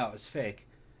now, no, it's fake.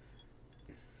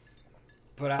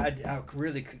 But I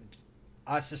really could.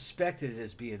 I suspected it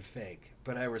as being fake,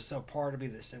 but there was some part of me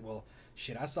that said, well,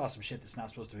 shit, I saw some shit that's not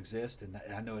supposed to exist, and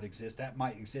I know it exists. That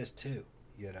might exist too,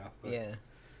 But yeah.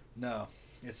 No,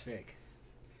 it's fake.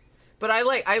 But I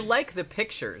like the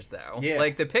pictures though. Yeah.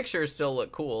 Like the pictures still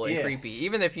look cool and Yeah. creepy,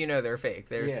 even if you know they're fake.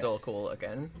 They're Yeah. still cool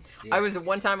looking. Yeah. I was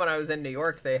one time when I was in New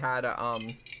York. They had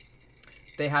a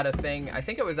thing. I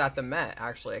think it was at the Met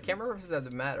actually. I can't remember if it was at the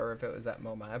Met or if it was at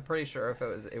MoMA. I'm pretty sure if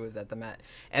it was at the Met.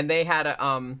 And they had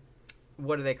a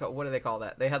what do they call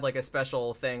that? They had like a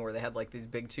special thing where they had like these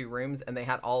big 2 rooms and they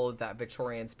had all of that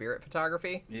Victorian spirit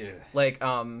photography. Yeah. Like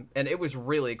and it was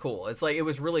really cool. It's like it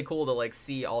was really cool to like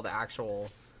see all the actual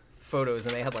photos,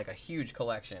 and they had like a huge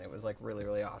collection. It was like really,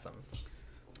 really awesome.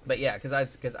 But yeah,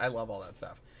 because I love all that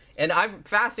stuff, and I'm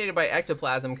fascinated by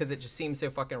ectoplasm because it just seems so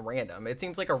fucking random. It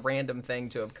seems like a random thing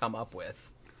to have come up with.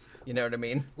 You know what I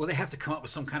mean? Well, they have to come up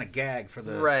with some kind of gag for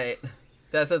the Right.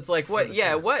 It's like what?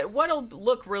 Yeah. What'll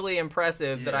look really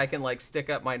impressive that Yeah. I can like stick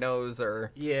up my nose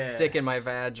or Yeah. stick in my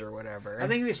vag or whatever. I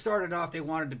think they started off. They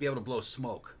wanted to be able to blow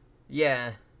smoke.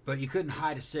 Yeah. But you couldn't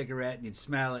hide a cigarette, and you'd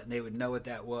smell it, and they would know what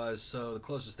that was. So the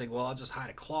closest thing, well, I'll just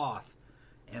hide a cloth,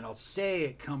 and I'll say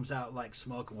it comes out like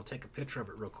smoke, and we'll take a picture of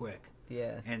it real quick.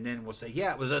 Yeah. And then we'll say,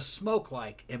 yeah, it was a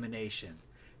smoke-like emanation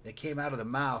that came out of the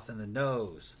mouth and the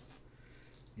nose.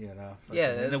 Yeah, And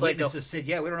the it's like witnesses said,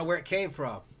 yeah, we don't know where it came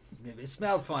from. It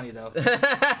smelled funny, though.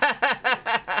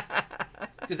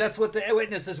 Because that's what the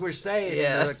witnesses were saying. Yeah.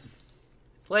 And they're like,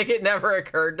 Like it never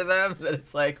occurred to them that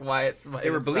it's like why it's They were it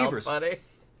smelled believers. funny.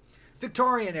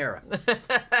 Victorian era. You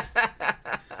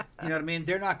know what I mean?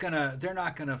 They're not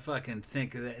gonna fucking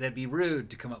think that. That'd be rude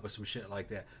to come up with some shit like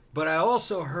that. But I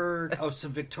also heard of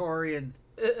some Victorian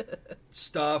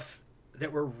stuff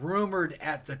that were rumored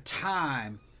at the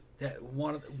time that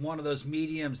one of those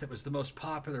mediums that was the most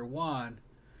popular one.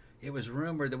 It was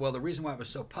rumored that the reason why it was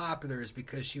so popular is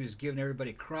because she was giving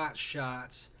everybody crotch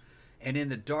shots, and in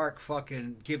the dark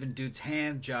fucking giving dudes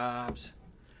hand jobs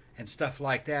and stuff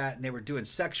like that, and they were doing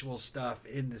sexual stuff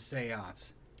in the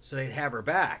seance, so they'd have her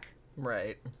back.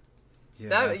 Right.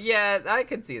 Yeah. Yeah, I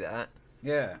could see that.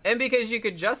 Yeah. And because you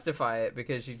could justify it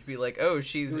because you'd be like, oh,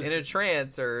 she's in a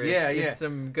trance or it's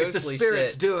some ghostly It's the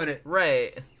spirits shit. doing it.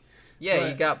 Right. Yeah, you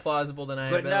But- got plausible deniability.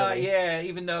 But no, yeah,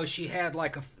 even though she had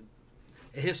like a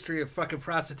history of fucking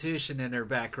prostitution in her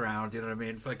background, you know what I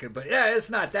mean? Fucking, but yeah, it's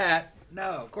not that. No,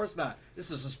 of course not.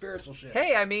 This is some spiritual shit.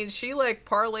 Hey, I mean, she like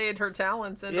parlayed her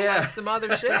talents into Yeah. like some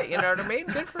other shit. You know what I mean?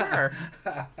 Good for her.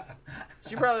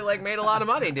 She probably like made a lot of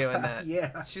money doing that.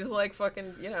 Yeah. She's like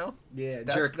fucking, you know. Yeah,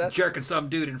 That's- jerking some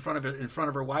dude in front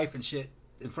of her wife and shit.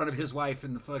 in front of his wife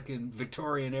in the fucking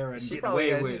Victorian era and She getting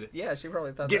away probably, with it. yeah, she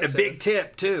probably thought Getting that a shit big was-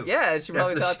 tip, too. Yeah, she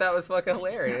probably After thought that was fucking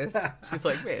hilarious. She's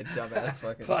like, man, dumbass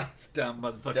fucking Dumb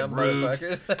motherfucking dumb rubes.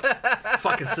 motherfuckers.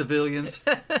 Fucking civilians.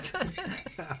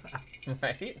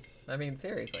 Right? I mean,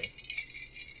 seriously.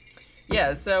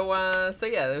 Yeah, so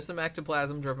yeah, there's some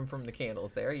ectoplasm dripping from the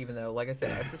candles there, even though, like I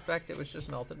said, I suspect it was just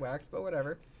melted wax, but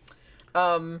whatever.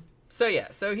 So yeah,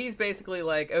 so he's basically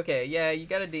like, okay, yeah, you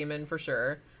got a demon for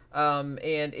sure. And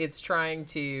it's trying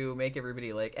to make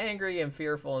everybody like angry and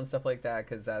fearful and stuff like that,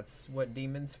 because that's what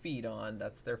demons feed on.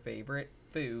 That's their favorite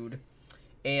food.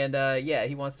 And yeah,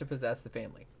 he wants to possess the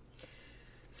family.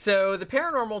 So the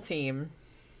paranormal team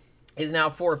is now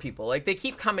 4 people. Like, they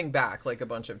keep coming back like a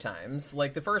bunch of times.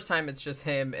 Like, the first time it's just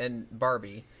him and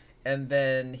Barbie, and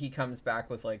then he comes back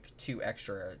with like 2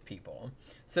 extra people.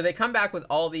 So they come back with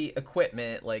all the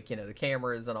equipment, like, you know, the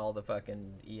cameras and all the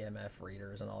fucking EMF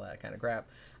readers and all that kind of crap,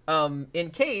 in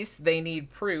case they need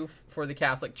proof for the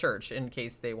Catholic Church, in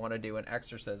case they want to do an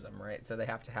exorcism, right? So they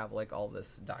have to have like all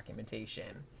this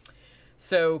documentation.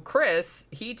 So Chris,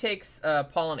 he takes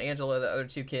Paul and Angela, the other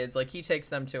 2 kids, like, he takes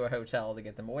them to a hotel to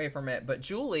get them away from it. But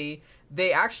Julie,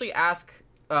 they actually ask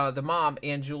the mom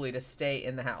and Julie to stay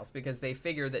in the house, because they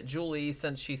figure that Julie,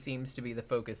 since she seems to be the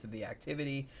focus of the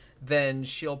activity, then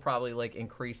she'll probably like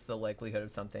increase the likelihood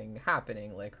of something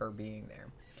happening, like her being there.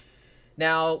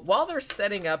 Now, while they're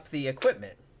setting up the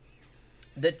equipment,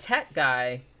 the tech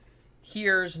guy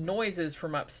hears noises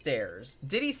from upstairs.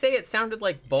 Did he say it sounded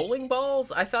like bowling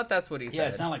balls? I thought that's what he said. Yeah,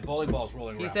 it sounded like bowling balls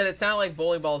rolling around. He said it sounded like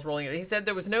bowling balls rolling. He said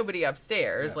there was nobody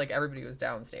upstairs, Yeah. like everybody was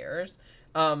downstairs.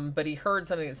 But he heard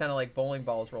something that sounded like bowling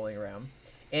balls rolling around.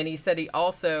 And he said he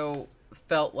also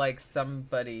felt like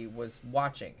somebody was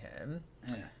watching him.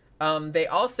 Yeah. They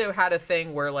also had a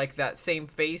thing where, like, that same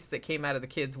face that came out of the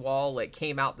kid's wall, like,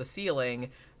 came out the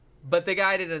ceiling, but the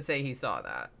guy didn't say he saw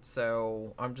that.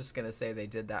 So I'm just going to say they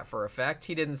did that for effect.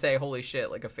 He didn't say, holy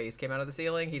shit, like a face came out of the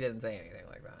ceiling. He didn't say anything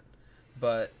like that.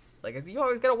 But, like, you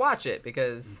always got to watch it,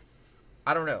 because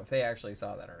I don't know if they actually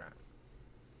saw that or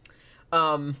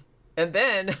not. And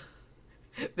then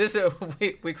this,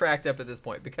 we cracked up at this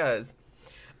point, because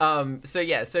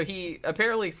so he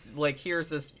apparently like hears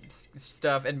this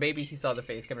stuff, and maybe he saw the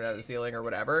face coming out of the ceiling or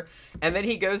whatever, and then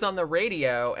he goes on the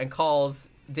radio and calls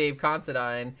Dave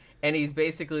Considine, and he's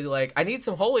basically like, I need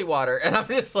some holy water. And I'm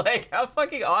just like, how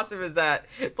fucking awesome is that?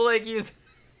 But like, we've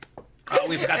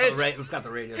got the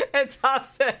radio. And Tom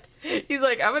said, he's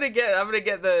like, I'm gonna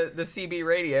get the CB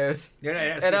radios,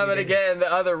 and I'm gonna get in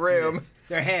the other room. Yeah.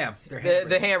 They're ham.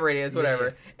 The ham radios,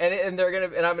 whatever. Yeah. And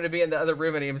I'm gonna be in the other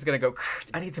room, and he's gonna go,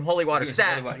 I need some holy water.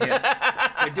 Stat.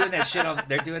 Yeah. They're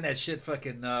doing that shit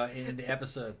fucking in the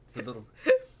episode. The little.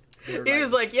 He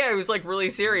was like really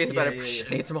serious about it. Yeah.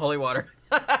 I need some holy water.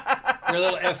 Their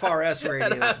little FRS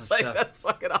radios and stuff. Like, that's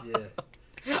fucking awesome.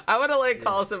 Yeah. I want to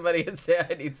call somebody and say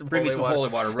I need some Bring holy water. me some holy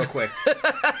water real quick.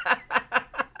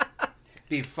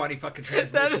 Be a funny fucking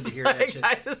transmission to hear that shit.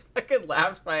 I just fucking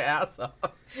laughed my ass off.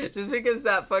 Just because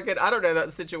that fucking, I don't know,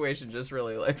 that situation just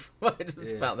really, I just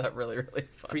found that really, really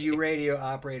funny. For you radio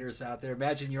operators out there,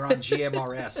 imagine you're on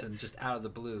GMRS and just out of the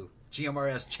blue.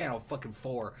 GMRS channel fucking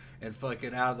 4, and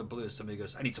fucking out of the blue, somebody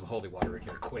goes, I need some holy water in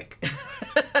here, quick.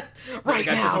 Right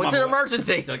now, it's an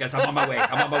emergency. No, guys, I'm on my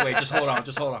way. Just hold on.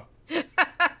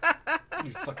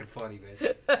 You fucking funny,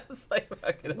 man. That's like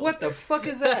fucking what the fuck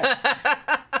is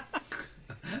that?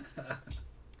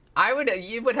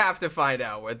 You would have to find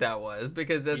out what that was,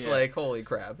 because it's like, holy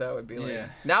crap, that would be like,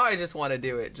 now I just want to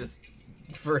do it just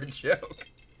for a joke.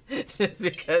 just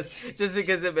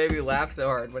because it made me laugh so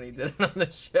hard when he did it on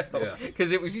the show.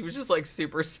 Because he was just like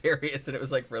super serious, and it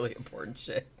was like really important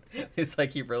shit. It's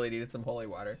like he really needed some holy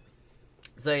water.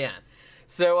 So yeah.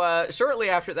 So shortly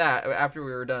after that, after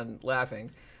we were done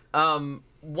laughing,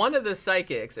 one of the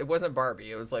psychics, it wasn't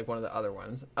Barbie, it was like one of the other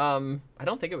ones. I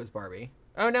don't think it was Barbie.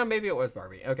 Oh no, maybe it was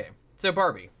Barbie. Okay. So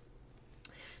Barbie.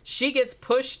 She gets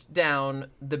pushed down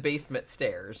the basement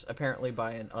stairs, apparently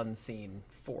by an unseen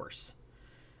force.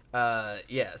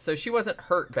 So she wasn't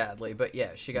hurt badly, but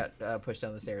yeah, she got pushed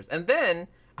down the stairs. And then,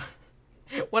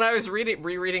 when I was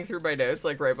rereading through my notes,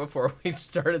 like right before we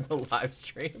started the live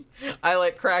stream, I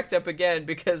like cracked up again,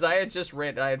 because I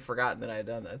had forgotten that I had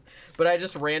done this, but I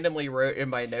just randomly wrote in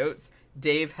my notes,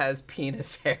 Dave has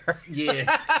penis hair.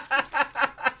 Yeah.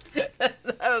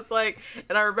 I was like,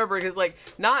 and I remember, because like,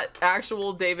 not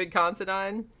actual David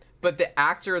Considine, but the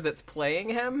actor that's playing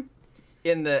him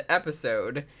in the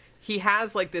episode, he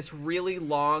has like this really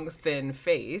long, thin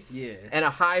face and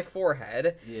a high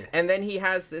forehead, and then he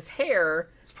has this hair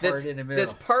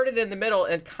that's parted in the middle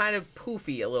and kind of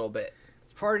poofy a little bit.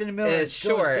 Parted in the middle, And and it's it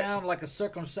goes short. down like a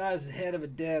circumcised head of a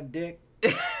damn dick.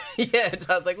 Yeah,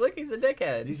 I was like, look, he's a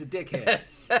dickhead. He's a dickhead.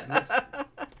 It looks-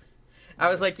 I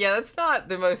was like, yeah, that's not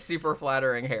the most super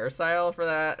flattering hairstyle for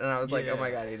that. And I was like, oh my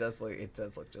Yeah. god, it does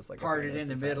look just like parted a in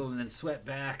the penis middle inside. and then swept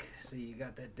back. So you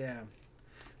got that down.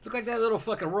 Look like that little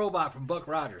fucking robot from Buck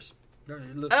Rogers.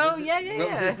 Oh yeah, yeah, What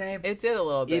was yeah. his name? It did a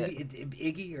little bit.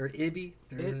 Iggy or Ibby?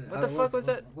 What the fuck was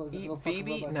that? What was that Eat little fucking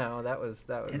Phoebe? robot? No, that was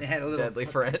And it had a little Deadly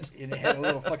fucking- Friend. And it had a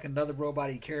little fucking another robot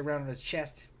he carried around on his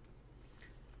chest.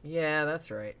 Yeah,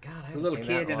 that's right. God, I A haven't little seen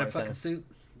kid that in a a long fucking time. suit.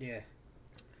 Yeah.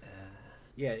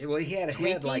 Yeah, well, he had a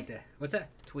head Tweaky? like that. What's that?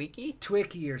 Tweaky?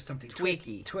 Twiki or something.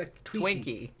 Tweaky. Twinkie.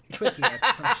 Twinkie.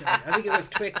 Twinkie. Some shit. I think it was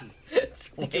Twicky. I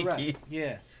think you're Twinkie. right.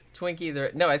 Yeah.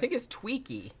 Twinkie. No, I think it's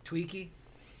Tweaky. Tweaky?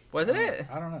 Wasn't it?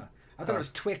 I don't know. I thought it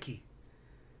was Twicky.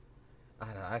 I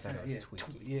don't know. I thought it was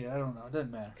Tweaky. Yeah, I don't know. It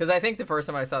doesn't matter. Because I think the first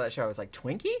time I saw that show, I was like,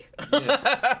 Twinkie?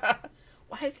 Yeah.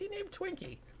 Why is he named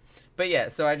Twinkie? But yeah,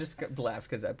 so I just laughed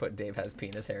because I put Dave has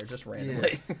penis hair just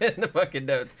randomly in the fucking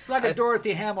notes. It's like a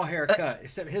Dorothy Hamill haircut,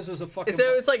 except his was a fucking. So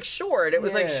it was like short. It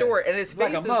was like Yeah. short, and his Like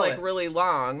a face is like mullet. really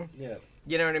long. Yeah.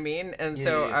 You know what I mean? And Yeah,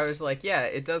 so yeah. I was like, yeah,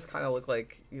 it does kind of look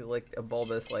like a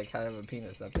bulbous, like kind of a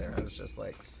penis up there. I was just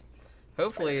like,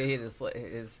 hopefully he just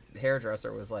his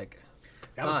hairdresser was like,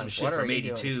 That was "Son, some shit what are from you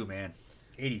doing?" '82, man.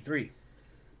 '83.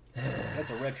 That's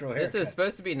a retro haircut. This is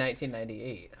supposed to be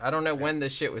 1998. I don't know when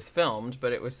this shit was filmed,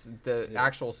 but it was the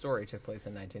actual story took place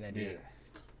in 1998. Yeah.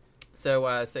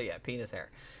 So yeah, penis hair.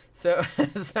 So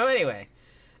so anyway,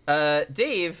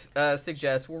 Dave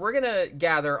suggests, well, we're gonna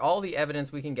gather all the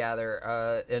evidence we can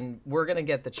gather, and we're gonna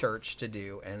get the church to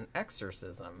do an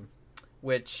exorcism,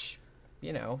 which,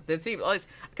 you know, that seems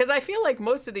because I feel like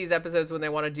most of these episodes when they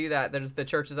want to do that, the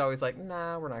church is always like,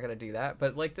 nah, we're not gonna do that.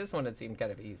 But like this one, it seemed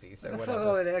kind of easy. So Fuck whatever.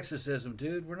 all that exorcism,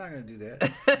 dude. We're not gonna do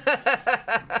that.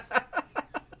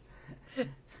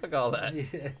 Fuck all that.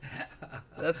 Yeah.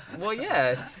 That's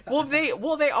yeah. Well,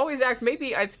 they always act.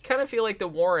 Maybe I kind of feel like the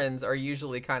Warrens are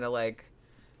usually kind of like,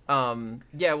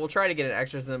 yeah, we'll try to get an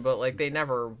exorcism, but like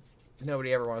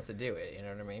nobody ever wants to do it. You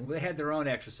know what I mean? Well, they had their own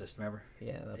exorcist. Remember?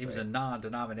 Yeah, that's He was right. a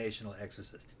non-denominational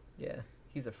exorcist. Yeah,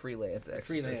 he's a freelance exorcist.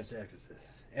 Freelance exorcist.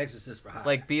 Exorcist for hire.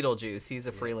 Like Beetlejuice, he's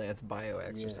a freelance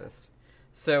bioexorcist.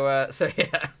 So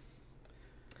yeah.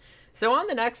 So on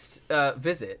the next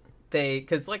visit,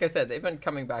 because like I said, they've been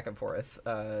coming back and forth,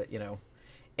 you know,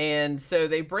 and so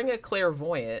they bring a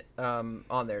clairvoyant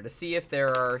on there to see if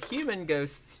there are human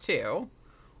ghosts too,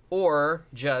 or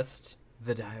just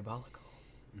the diabolical.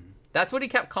 That's what he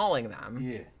kept calling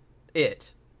them. Yeah.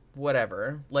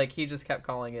 Whatever. Like he just kept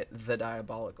calling it the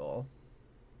diabolical.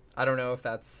 I don't know if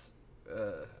that's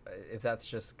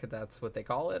just 'cause that's what they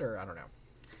call it, or I don't know.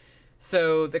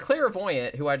 So the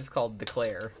clairvoyant, who I just called the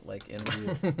Claire, like in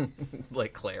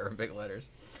like Claire in big letters,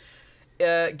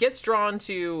 gets drawn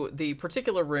to the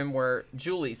particular room where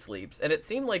Julie sleeps, and it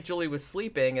seemed like Julie was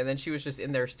sleeping, and then she was just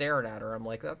in there staring at her. I'm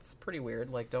like, that's pretty weird.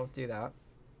 Like, don't do that.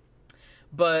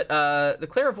 But the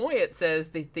clairvoyant says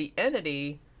that the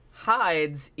entity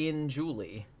hides in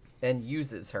Julie and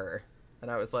uses her, and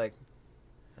I was like,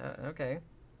 okay.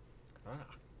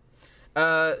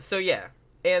 So yeah.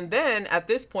 And then at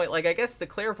this point, like, I guess the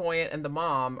clairvoyant and the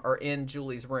mom are in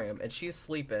Julie's room, and she's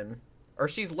sleeping, or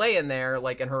she's laying there,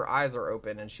 like, and her eyes are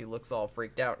open, and she looks all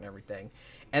freaked out and everything.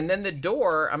 And then the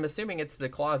door, I'm assuming it's the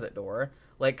closet door,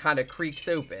 like, kind of creaks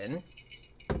open.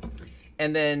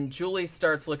 And then Julie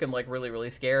starts looking, like, really,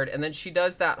 really scared. And then she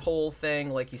does that whole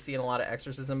thing, like you see in a lot of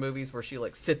exorcism movies, where she,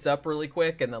 like, sits up really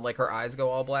quick, and then, like, her eyes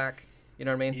go all black. You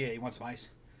know what I mean? Yeah, you want some ice?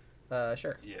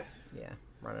 Sure. Yeah. Yeah,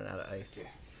 running out of ice. Yeah.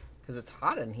 Because it's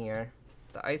hot in here.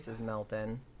 The ice is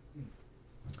melting.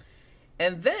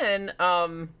 And then,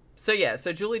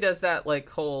 so Julie does that, like,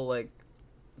 whole, like,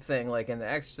 thing, like, in The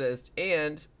Exorcist,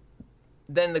 and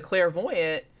then the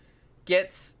clairvoyant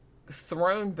gets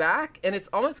thrown back, and it's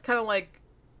almost kind of like,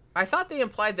 I thought they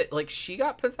implied that, like, she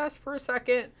got possessed for a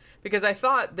second, because I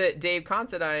thought that Dave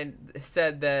Considine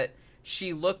said that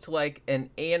she looked like an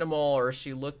animal, or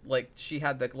she looked like she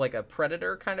had like a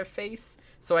predator kind of face.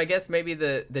 So I guess maybe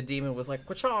the demon was like,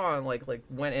 "Whatcha?" and like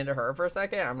went into her for a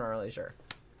second. I'm not really sure.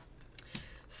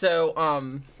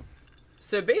 So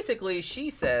so basically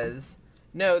she says,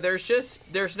 no,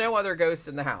 there's no other ghosts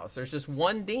in the house. There's just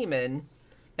one demon,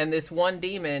 and this one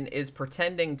demon is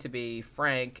pretending to be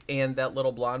Frank and that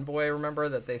little blonde boy, remember,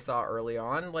 that they saw early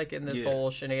on, like in this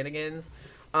whole shenanigans.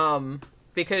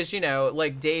 Because, you know,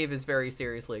 like Dave is very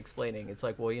seriously explaining, it's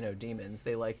like, well, you know, demons,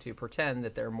 they like to pretend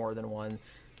that they're more than one.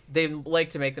 They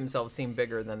like to make themselves seem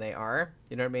bigger than they are.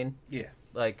 You know what I mean? Yeah.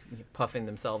 like puffing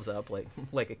themselves up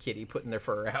like a kitty putting their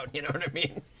fur out, you know what I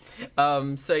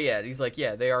mean? So yeah, he's like,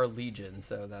 yeah, they are legion,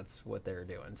 so that's what they're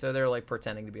doing. So they're like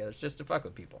pretending to be others just to fuck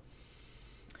with people.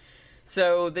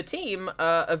 So the team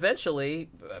eventually,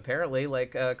 apparently,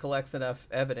 like collects enough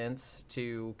evidence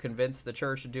to convince the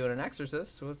church of doing an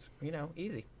exorcist. So it's, you know,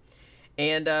 easy.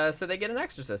 And so they get an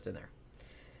exorcist in there.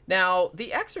 Now,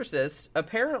 the exorcist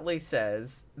apparently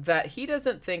says that he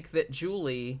doesn't think that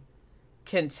Julie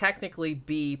can technically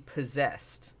be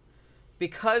possessed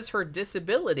because her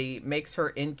disability makes her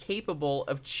incapable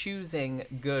of choosing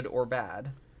good or bad.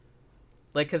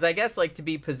 Like, because I guess, like, to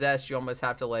be possessed, you almost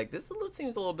have to, like, this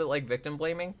seems a little bit like victim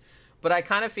blaming, but I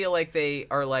kind of feel like they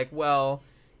are like, well,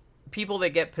 people that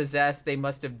get possessed, they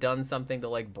must have done something to,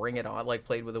 like, bring it on, like,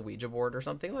 played with a Ouija board or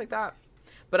something like that.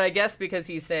 But I guess because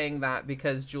he's saying that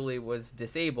because Julie was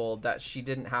disabled, that she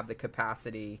didn't have the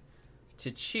capacity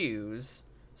to choose,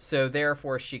 so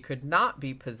therefore she could not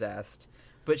be possessed,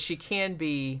 but she can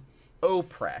be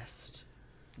oppressed,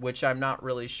 which I'm not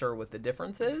really sure what the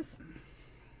difference is.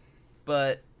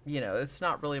 But, you know, it's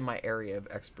not really my area of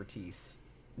expertise,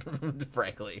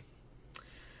 frankly.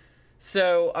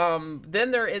 So,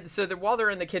 then while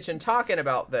they're in the kitchen talking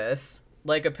about this,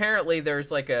 like, apparently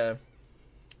there's like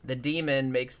the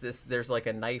demon makes there's like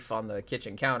a knife on the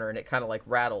kitchen counter and it kind of like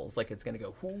rattles, like it's going to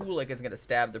go, whoo, like it's going to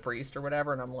stab the priest or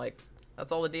whatever. And I'm like,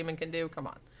 that's all the demon can do? Come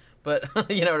on. But,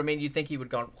 you know what I mean? You'd think he would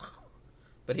go,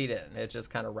 but he didn't. It just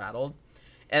kind of rattled.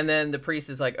 And then the priest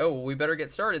is like, oh, well, we better get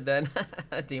started then.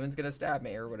 Demon's going to stab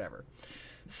me or whatever.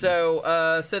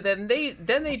 So then they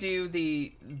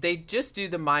just do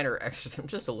the minor exorcism,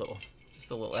 just a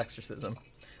little exorcism.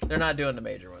 They're not doing the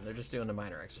major one. They're just doing the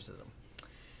minor exorcism.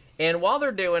 And while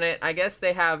they're doing it, I guess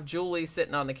they have Julie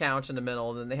sitting on the couch in the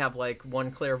middle, and then they have like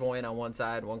one clairvoyant on one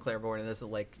side, one clairvoyant, and this is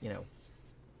like, you know,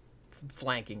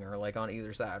 flanking her like on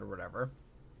either side or whatever.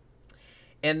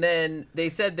 And then they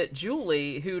said that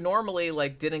Julie, who normally,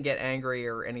 like, didn't get angry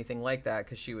or anything like that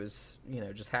because she was, you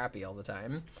know, just happy all the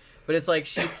time. But it's like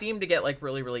she seemed to get, like,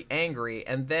 really, really angry.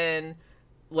 And then,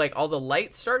 like, all the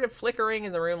lights started flickering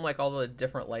in the room. Like, all the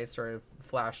different lights started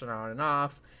flashing on and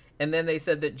off. And then they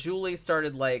said that Julie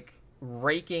started, like,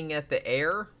 raking at the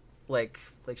air. Like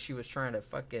she was trying to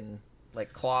fucking,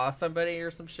 like, claw somebody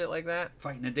or some shit like that.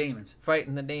 Fighting the demons,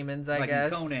 I guess. like in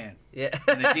Conan. Yeah.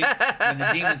 When the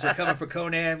demons were coming for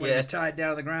Conan, when he was tied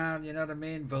down to the ground, you know what I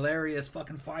mean? Valerius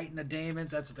fucking fighting the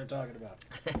demons. That's what they're talking about.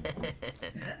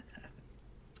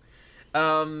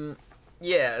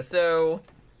 Yeah, so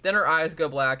then her eyes go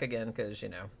black again because, you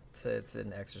know, it's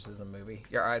an exorcism movie.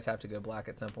 Your eyes have to go black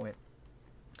at some point.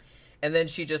 And then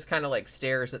she just kind of, like,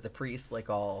 stares at the priest, like,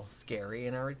 all scary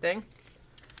and everything.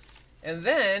 And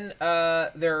then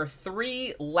there are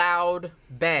 3 loud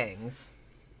bangs,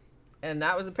 and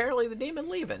that was apparently the demon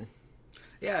leaving.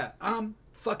 Yeah, I'm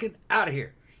fucking out of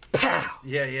here. Pow!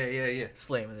 Yeah.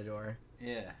 Slamming the door.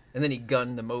 Yeah. And then he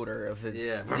gunned the motor of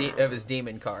his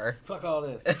demon car. Fuck all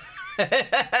this.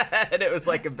 And it was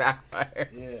like a backfire.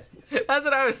 Yeah. That's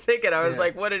what I was thinking. I was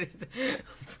like, what did he say?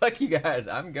 Fuck you guys,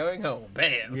 I'm going home.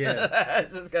 Bam. Yeah. I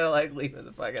was just gonna, like, leave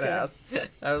the fucking house.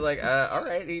 I was like, all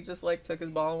right. He just, like, took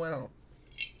his ball and went home.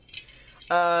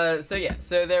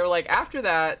 So they were like, after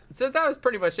that, so that was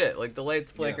pretty much it. Like, the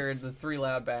lights flickered, the 3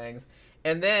 loud bangs.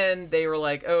 And then they were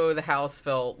like, oh, the house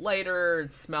felt lighter,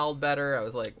 it smelled better. I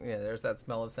was like, yeah, there's that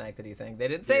smell of sanctity thing. They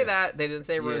didn't say that. They didn't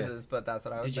say roses, but that's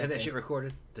what I was thinking. Did you have that shit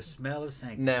recorded? The smell of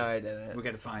sanctity. No, I didn't. We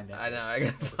got to find that. I know, I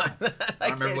got to find that. I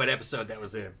don't remember what episode that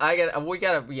was in.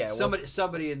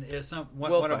 Somebody in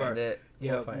one we'll of find our it.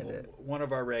 We'll find it. One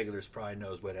of our regulars probably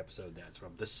knows what episode that's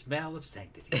from. The smell of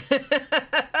sanctity.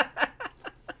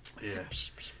 Yeah.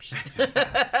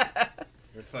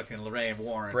 With fucking Lorraine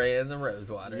Warren. Spraying the rose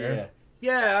water. Yeah.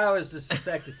 Yeah, I always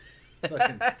suspected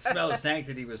fucking smell of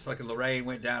sanctity was fucking Lorraine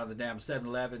went down to the damn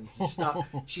 7-Eleven.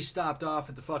 She stopped off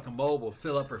at the fucking Mobile,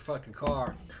 fill up her fucking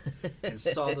car, and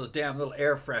saw those damn little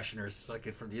air fresheners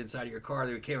fucking from the inside of your car.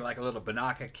 They came in like a little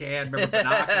Banaka can. Remember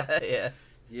Banaka? Yeah.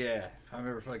 Yeah. I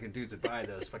remember fucking dudes would buy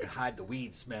those, fucking hide the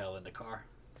weed smell in the car.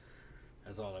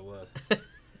 That's all it was.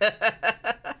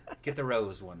 Get the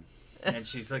rose one. And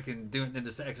she's fucking doing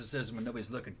this exorcism when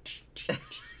nobody's looking.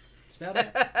 Smell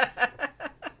that?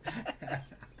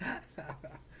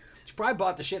 She probably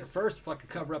bought the shit at first to fucking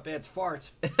cover up Ed's farts.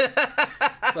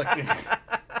 Fucking,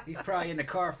 he's probably in the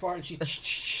car farting.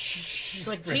 She's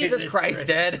like, Jesus Christ,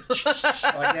 Ed.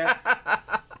 Like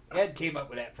that. Ed came up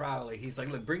with that probably. He's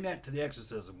like, look, bring that to the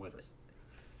exorcism with us.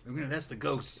 That's the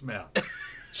ghost smell.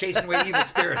 Chasing away evil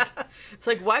spirits. It's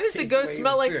like, why does the ghost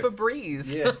smell like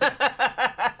Febreze? Yeah.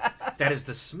 That is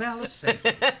the smell of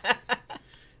sanctity.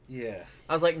 Yeah.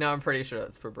 I was like, no, I'm pretty sure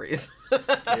that's Febreze.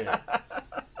 Yeah.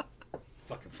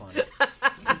 Fucking funny.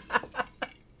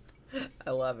 I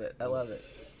love it.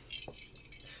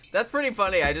 That's pretty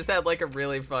funny. I just had like a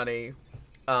really funny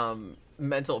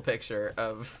mental picture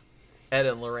of Ed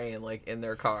and Lorraine like in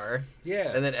their car.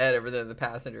 Yeah. And then Ed over there in the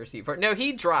passenger seat. No,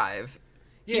 he'd drive.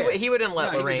 Yeah. He wouldn't let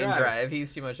No, he would Lorraine drive. drive.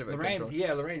 He's too much of a Lorraine, control.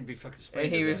 yeah, Lorraine would be fucking spraying.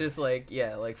 And he his was ass. just like,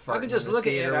 yeah, like farting I could just on the look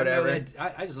at seat Ed. or I know whatever.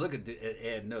 I just look at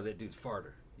Ed and know that dude's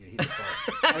farter. You know, he's a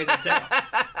farter. I can just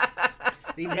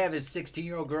tell. He'd have his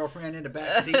 16-year-old girlfriend in the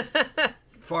back seat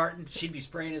farting. She'd be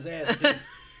spraying his ass too.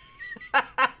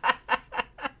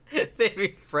 They'd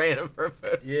be spraying him for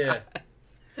both Yeah.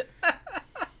 That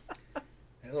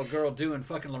little girl doing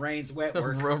fucking Lorraine's wet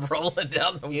work. rolling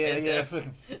down the window.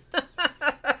 Fucking.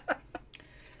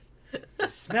 The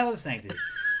smell of sanctity.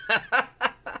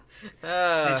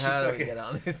 Oh, And she how do we fucking- get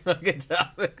on these fucking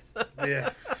topics? Yeah.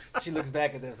 She looks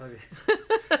back at that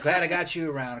fucking. Glad I got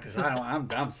you around because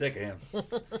I'm sick of him.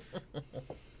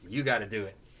 You got to do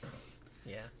it.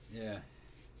 Yeah. Yeah.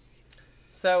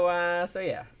 So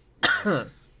yeah.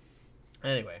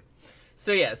 Anyway.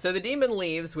 So the demon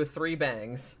leaves with 3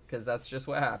 bangs, because that's just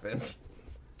what happens.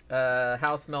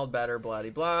 House smelled better, blah, blah,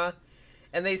 blah.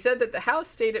 And they said that the house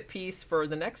stayed at peace for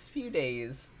the next few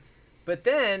days, but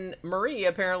then Marie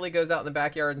apparently goes out in the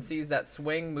backyard and sees that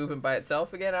swing moving by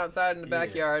itself again outside in the Yeah.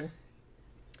 backyard.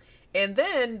 And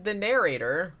then the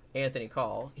narrator, Anthony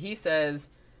Call, he says,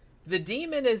 the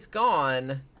demon is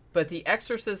gone, but the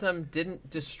exorcism didn't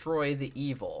destroy the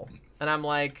evil. And I'm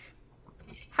like,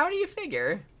 how do you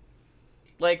figure?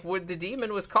 Like, the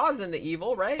demon was causing the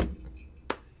evil, right?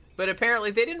 But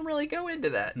apparently they didn't really go into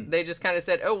that. They just kind of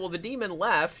said, oh, well, the demon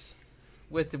left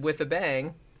with a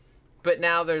bang, but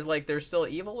now there's still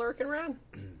evil lurking around.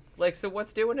 Like, so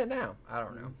what's doing it now? I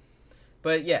don't know.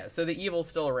 But yeah, so the evil's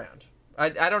still around. I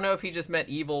don't know if he just meant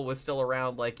evil was still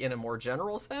around, like, in a more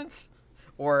general sense,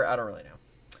 or I don't really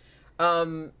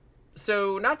know.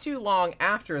 So not too long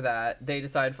after that, they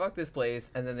decide, fuck this place,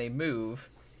 and then they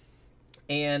move.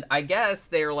 And I guess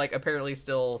they're, like, apparently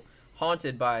still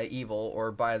haunted by evil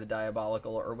or by the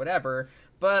diabolical or whatever.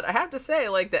 But I have to say,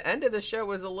 like, the end of the show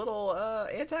was a little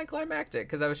anticlimactic,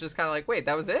 because I was just kind of like, wait,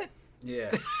 that was it? Yeah.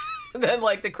 And then,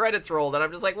 like, the credits rolled, and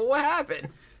I'm just like, well, what happened?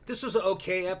 This was an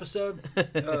okay episode, but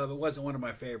it wasn't one of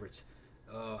my favorites.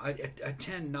 I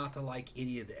tend not to like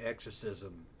any of the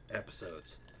exorcism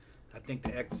episodes. I think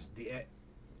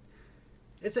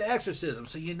it's an exorcism,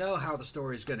 so you know how the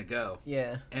story's going to go.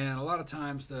 Yeah. And a lot of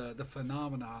times the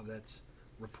phenomena that's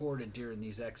reported during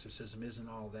these exorcisms isn't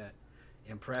all that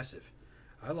impressive.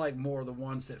 I like more the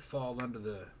ones that fall under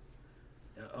the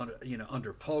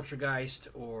under Poltergeist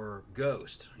or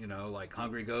Ghost, like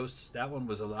Hungry Ghosts. That one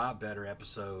was a lot better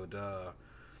episode,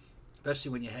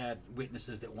 especially when you had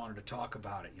witnesses that wanted to talk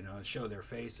about it, and show their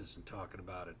faces and talking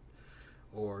about it.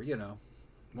 Or,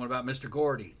 one about Mr.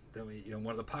 Gordy,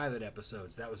 one of the pilot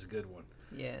episodes. That was a good one.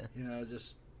 Yeah.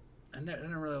 I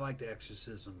don't really like the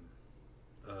exorcism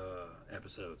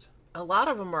episodes. A lot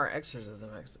of them are exorcism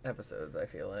episodes, I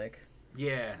feel like.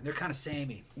 Yeah, they're kind of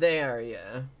samey. They are,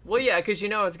 yeah. Well, yeah, because you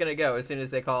know it's going to go as soon as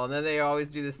they call. And then they always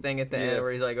do this thing at the end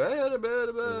where he's like,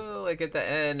 like at the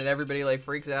end, and everybody like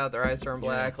freaks out, their eyes turn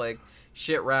black, like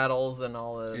shit rattles and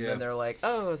all of and they're like,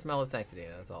 oh, smell of sanctity.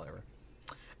 And that's all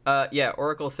ever. Yeah,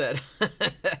 Oracle said,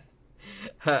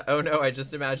 oh no, I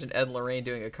just imagined Ed and Lorraine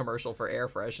doing a commercial for air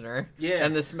freshener. Yeah.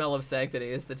 And the smell of sanctity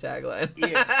is the tagline.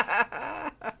 Yeah.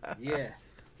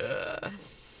 Yeah.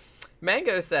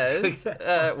 Mango says,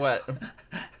 what?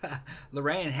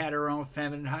 Lorraine had her own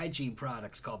feminine hygiene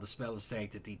products called the Smell of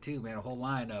Sanctity too, man. A whole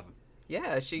line of them.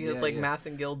 Yeah, she had like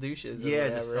Massengill douches. Yeah, or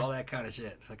just all that kind of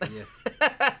shit. Fucking, yeah.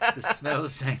 The Smell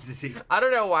of Sanctity. I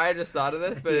don't know why I just thought of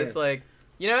this, but it's like,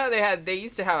 you know how they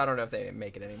used to have, I don't know if they didn't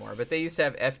make it anymore, but they used to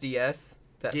have FDS,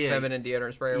 that feminine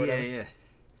deodorant spray or whatever. Yeah.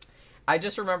 I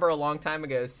just remember a long time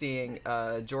ago seeing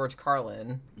George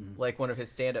Carlin, like one of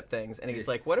his stand-up things, and he's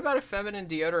like, what about a feminine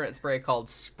deodorant spray called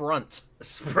Sprunt?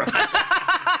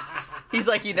 He's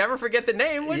like, you never forget the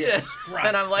name, would you? Sprunt.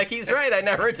 And I'm like, he's right, I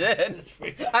never did.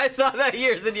 I saw that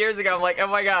years and years ago. I'm like, oh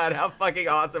my God, how fucking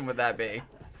awesome would that be?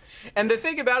 And the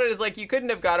thing about it is, like, you couldn't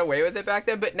have got away with it back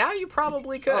then, but now you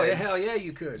probably could. Oh, yeah, hell yeah,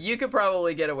 you could. You could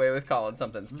probably get away with calling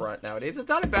something Sprunt nowadays. It's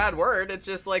not a bad word, it's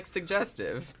just, like,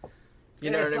 suggestive. You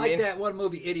know it's what I like mean? that one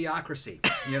movie, Idiocracy.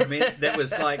 You know what I mean? That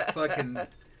was like fucking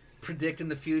predicting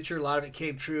the future. A lot of it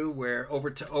came true. Where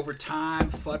over time,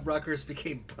 Fuddruckers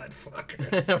became butt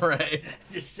fuckers. Right.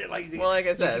 Just shit like. Well, like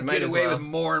I said, you it could might get as away well. with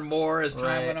more and more as time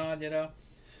Right. went on.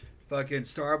 Fucking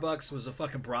Starbucks was a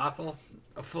fucking brothel.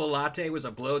 A full latte was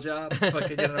a blowjob.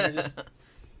 Fucking, just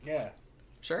yeah.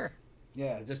 Sure.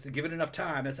 Yeah, just to give it enough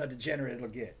time. That's how degenerate it'll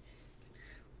get.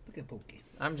 Look at Pookie.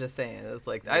 I'm just saying, it's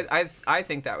like I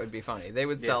think that would be funny. They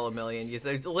would sell 1 million.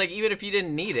 Like even if you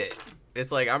didn't need it,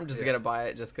 it's like I'm just gonna buy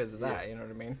it just because of that. You know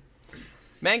what I mean?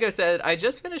 Mango said, I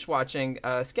just finished watching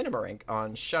Skinamarink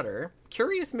on Shudder.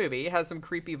 Curious movie, has some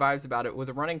creepy vibes about it. With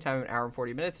a running time of 1 hour and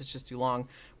 40 minutes, it's just too long.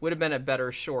 Would have been a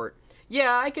better short.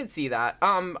 Yeah, I could see that.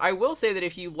 I will say that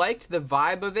if you liked the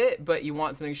vibe of it, but you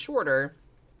want something shorter,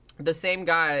 the same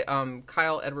guy,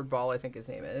 Kyle Edward Ball, I think his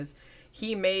name is,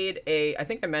 he made I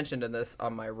think I mentioned in this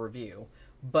on my review,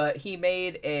 but he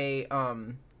made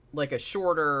like a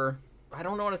shorter, I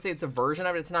don't want to say it's a version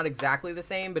of it. It's not exactly the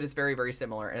same, but it's very, very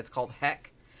similar. And it's called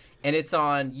Heck. And it's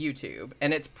on YouTube.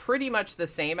 And it's pretty much the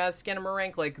same as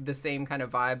Skinamarink, like the same kind of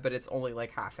vibe, but it's only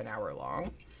like half an hour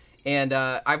long. And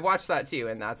I've watched that too,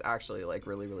 and that's actually like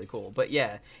really, really cool. But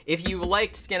yeah, if you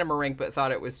liked Skinamarink but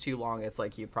thought it was too long, it's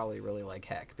like you probably really like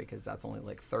Heck, because that's only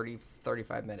like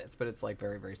 35 minutes, but it's like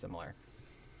very, very similar.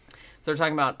 So we're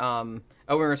talking about,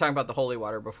 we were talking about the holy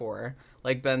water before.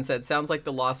 Like Ben said, sounds like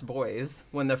the Lost Boys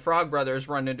when the Frog Brothers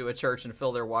run into a church and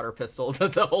fill their water pistols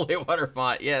at the holy water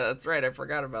font. Yeah, that's right. I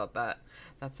forgot about that.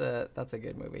 That's a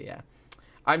good movie. Yeah,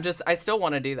 I still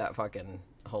want to do that fucking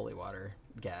holy water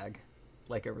gag,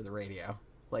 like over the radio.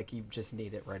 Like you just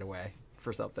need it right away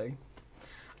for something.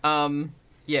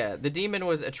 Yeah, the demon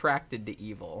was attracted to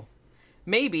evil.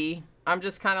 Maybe I'm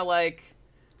just kind of like,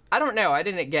 I don't know. I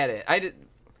didn't get it.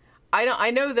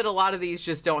 I know that a lot of these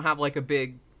just don't have like a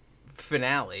big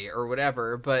finale or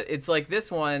whatever, but it's like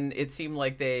this one, it seemed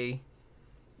like they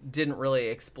didn't really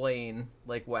explain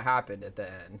like what happened at the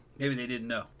end. Maybe they didn't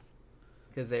know.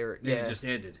 Because they were, Maybe it just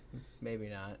ended. Maybe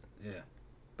not. Yeah.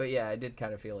 But yeah, I did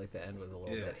kind of feel like the end was a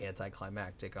little bit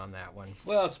anticlimactic on that one.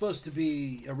 Well, it's supposed to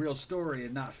be a real story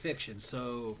and not fiction,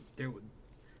 so it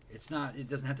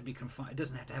doesn't have to be confined. It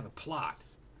doesn't have to have a plot.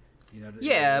 You know,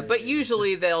 yeah, but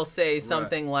usually they'll say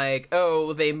something like,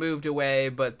 "Oh, they moved away,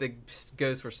 but the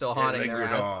ghosts were still haunting their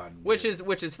ass," which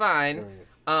is fine.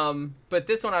 But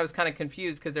this one I was kind of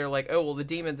confused because they're like, "Oh, well, the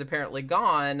demon's apparently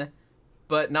gone,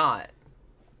 but not."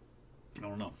 I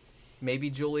don't know. Maybe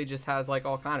Julie just has like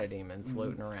all kind of demons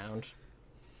floating around.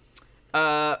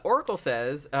 Oracle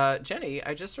says, Jenny,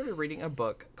 I just started reading a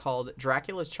book called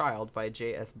Dracula's Child by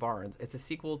J.S. Barnes. It's a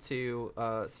sequel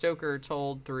to Stoker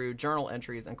told through journal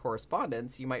entries and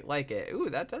correspondence. You might like it. Ooh,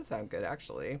 that does sound good,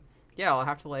 actually. Yeah, I'll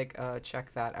have to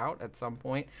check that out at some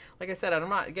point. Like I said, I'm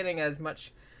not getting as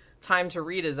much time to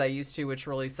read as I used to, which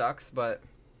really sucks, but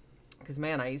because,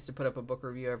 man, I used to put up a book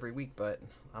review every week, but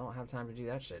I don't have time to do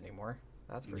that shit anymore.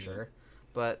 That's for sure.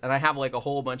 And I have like a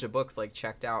whole bunch of books like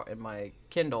checked out in my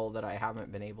Kindle that I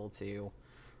haven't been able to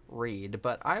read,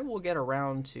 but I will get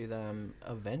around to them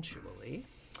eventually.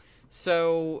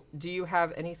 So, do you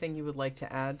have anything you would like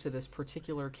to add to this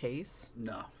particular case?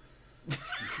 No.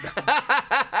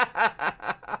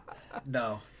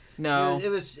 No. No. It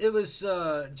was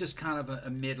just kind of a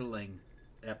middling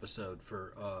episode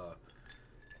for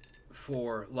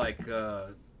like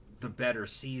the better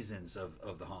seasons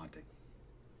of The Haunting.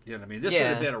 You know what I mean? This would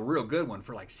have been a real good one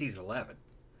for like season 11.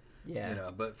 Yeah. You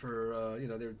know, but for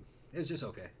it was just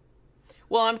okay.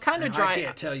 Well, I'm kind of trying. I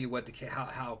can't tell you what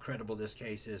how credible this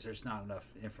case is. There's not enough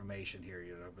information here,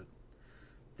 but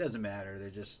it doesn't matter. They're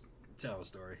just telling a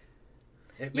story.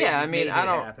 Maybe I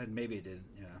don't. It happened. Maybe it didn't.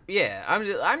 You know. Yeah,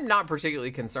 I'm not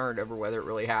particularly concerned over whether it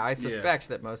really happened. I suspect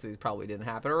that most of these probably didn't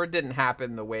happen, or it didn't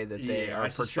happen the way that they are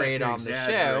portrayed on the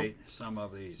show. Some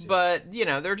of these, but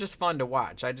they're just fun to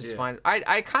watch. I just find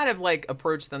I kind of like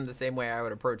approach them the same way I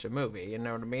would approach a movie. You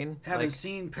know what I mean? Having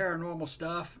seen paranormal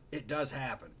stuff, it does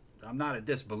happen. I'm not a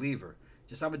disbeliever.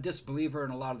 I'm a disbeliever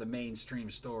in a lot of the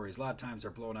mainstream stories. A lot of times they're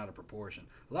blown out of proportion.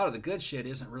 A lot of the good shit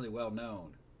isn't really well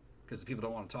known because the people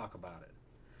don't want to talk about it.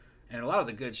 And a lot of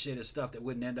the good shit is stuff that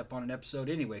wouldn't end up on an episode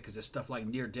anyway, because it's stuff like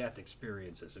near-death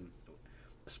experiences and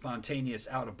spontaneous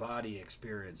out-of-body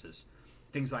experiences.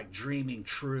 Things like dreaming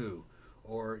true,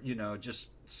 or, just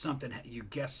something, you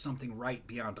guessed something right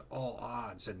beyond all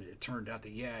odds, and it turned out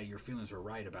that, your feelings were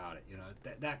right about it.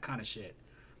 That kind of shit.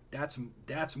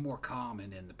 That's more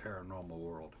common in the paranormal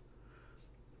world.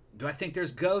 Do I think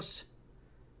there's ghosts?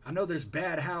 I know there's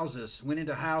bad houses. Went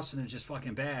into a house and it was just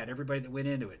fucking bad. Everybody that went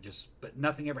into it but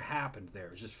nothing ever happened there.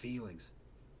 It was just feelings,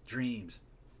 dreams.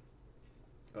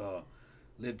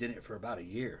 Lived in it for about a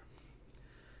year.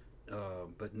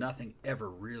 But nothing ever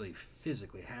really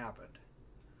physically happened.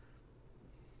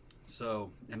 So,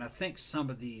 and I think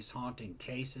some of these haunting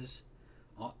cases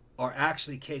are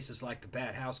actually cases like the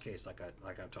bad house case, like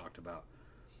I talked about.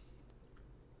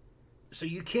 So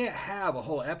you can't have a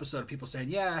whole episode of people saying,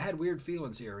 "Yeah, I had weird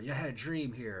feelings here," or "You had a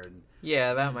dream here," and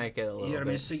Yeah, that might get a little you know what bit.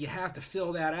 I mean. So you have to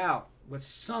fill that out with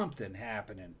something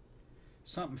happening,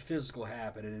 something physical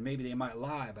happening, and maybe they might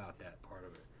lie about that part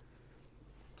of it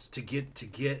it's to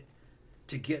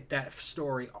get that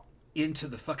story into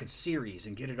the fucking series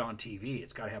and get it on TV.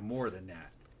 It's got to have more than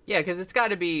that. Yeah, because it's got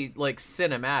to be, like,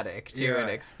 cinematic to an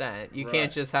Yeah. extent. You Right.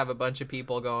 can't just have a bunch of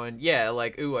people going, yeah,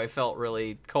 like, ooh, I felt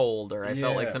really cold, or I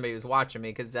felt like Yeah. somebody was watching me,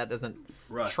 because that doesn't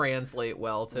Right. translate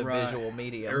well to Right. visual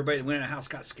medium. Everybody that went in the house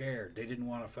got scared. They didn't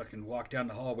want to fucking walk down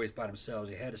the hallways by themselves.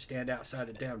 They had to stand outside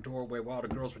the damn doorway while the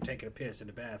girls were taking a piss in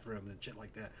the bathroom and shit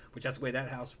like that. Which that's the way that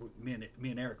house me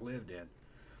and Eric lived in.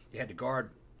 You had to guard.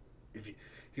 If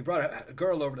you brought a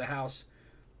girl over to the house,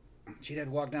 she'd have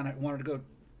to walk down. Wanted to go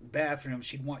bathroom.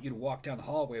 She'd want you to walk down the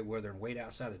hallway with her and wait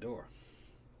outside the door.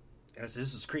 And I said,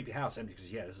 "This is a creepy house," and because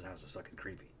this house is fucking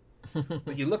creepy.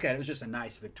 But you look at it, it was just a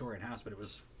nice Victorian house, but it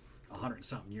was 100 and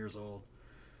something years old,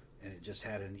 and it just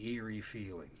had an eerie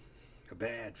feeling, a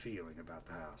bad feeling about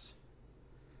the house.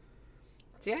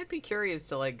 See, I'd be curious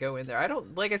to, like, go in there. I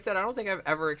don't, like I said, I don't think I've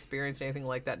ever experienced anything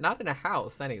like that. Not in a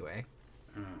house, anyway.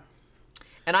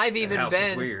 And I've even house was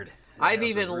been... weird. That I've house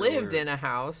even was really lived weird. in a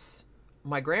house,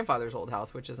 my grandfather's old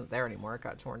house, which isn't there anymore. It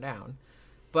got torn down.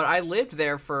 But I lived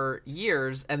there for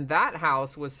years, and that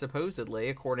house was supposedly,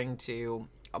 according to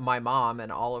my mom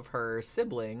and all of her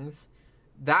siblings,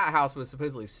 that house was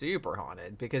supposedly super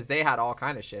haunted because they had all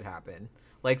kind of shit happen.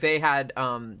 Like, they had,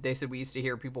 they said we used to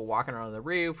hear people walking around the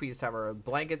roof. We used to have our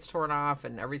blankets torn off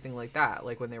and everything like that,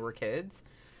 like when they were kids.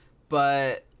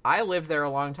 But I lived there a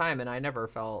long time, and I never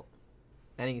felt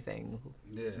anything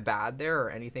bad there or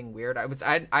anything weird.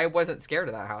 I wasn't scared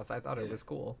of that house. I thought it was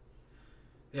cool.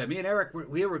 Yeah, me and Eric,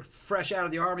 we were fresh out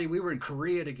of the Army. We were in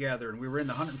Korea together, and we were in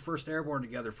the 101st Airborne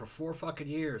together for 4 fucking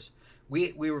years.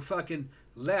 We were fucking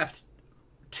left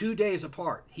 2 days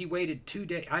apart. He waited 2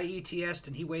 days. I ETS'd,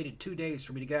 and he waited 2 days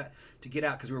for me to get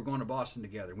out because we were going to Boston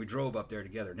together. We drove up there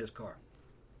together in his car.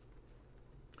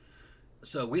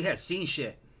 So we had seen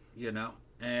shit,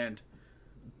 and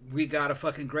we got a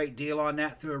fucking great deal on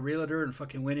that through a realtor and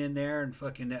fucking went in there, and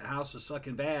fucking that house was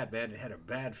fucking bad, man. It had a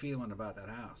bad feeling about that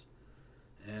house.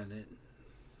 And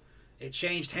it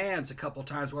changed hands a couple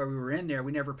times while we were in there.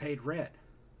 We never paid rent.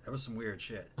 That was some weird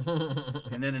shit.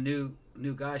 And then a new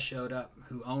guy showed up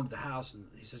who owned the house, and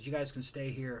he says, "You guys can stay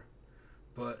here,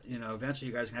 but eventually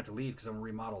you guys are gonna have to leave because I'm gonna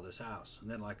remodel this house." And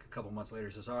then like a couple months later,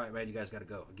 he says, "All right, man, you guys got to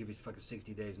go. I'll give you fucking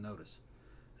 60 days notice."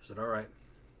 I said, "All right,"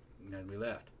 and then we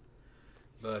left.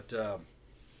 But that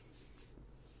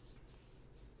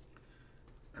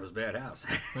was a bad house.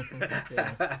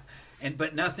 Yeah.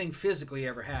 But nothing physically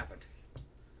ever happened.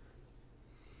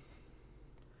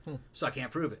 So I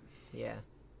can't prove it. Yeah.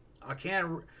 I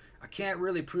can't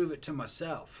really prove it to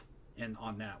myself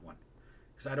on that one,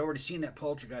 because I'd already seen that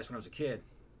poltergeist when I was a kid.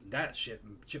 That shit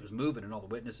was moving, and all the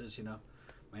witnesses,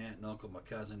 my aunt and uncle, my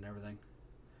cousin, and everything.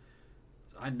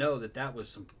 I know that was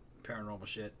some paranormal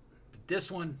shit. But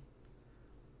this one,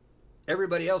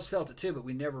 everybody else felt it too, but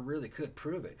we never really could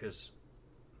prove it because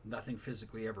nothing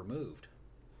physically ever moved.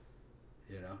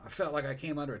 I felt like I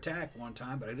came under attack one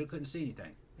time, but I couldn't see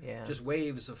anything. Yeah. Just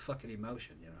waves of fucking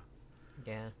emotion,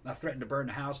 Yeah. I threatened to burn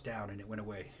the house down, and it went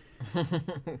away.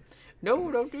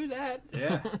 No, don't do that.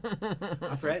 Yeah.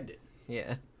 I threatened it.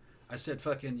 Yeah. I said,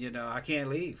 fucking, I can't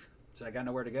leave. So I got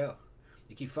nowhere to go.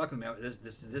 You keep fucking with me.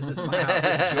 This isn't my house.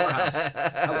 This is your house.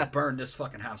 I would burn this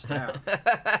fucking house down.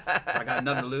 I got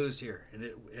nothing to lose here. And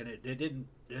it didn't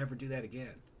ever do that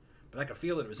again. But I could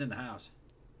feel it was in the house.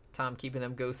 Tom keeping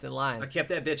them ghosts in line. I kept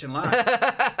that bitch in line.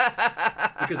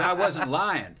 Because I wasn't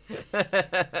lying.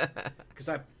 Because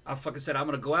I fucking said, I'm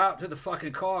going to go out to the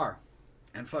fucking car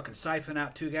and fucking siphon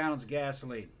out 2 gallons of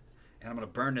gasoline. And I'm going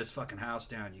to burn this fucking house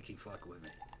down. You keep fucking with me.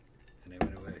 And they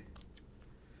went away.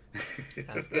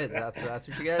 That's good. That's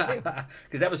what you gotta do.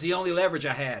 Because that was the only leverage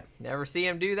I had. Never see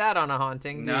him do that on a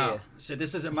haunting, do No. you? I said,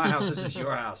 this isn't my house. This is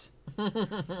your house.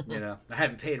 I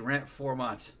haven't paid rent 4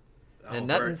 months. And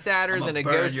nothing sadder than a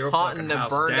ghost haunting a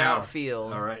burned out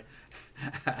field. All right.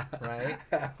 Right?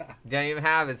 Don't even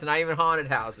have it. It's not even a haunted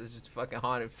house. It's just a fucking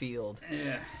haunted field.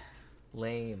 Yeah.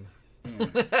 Lame.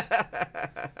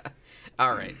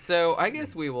 All right. So I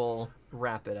guess we will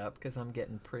wrap it up because I'm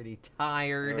getting pretty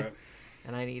tired. All right.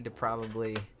 And I need to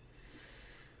probably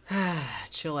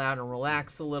chill out and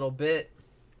relax a little bit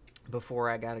before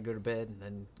I got to go to bed and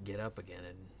then get up again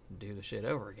and do the shit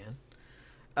over again.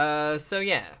 So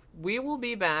yeah, we will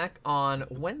be back on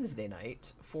Wednesday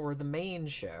night for the main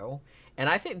show. And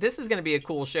I think this is going to be a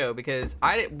cool show because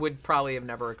I would probably have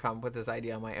never come with this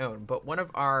idea on my own. But one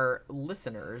of our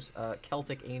listeners,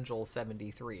 Celtic Angel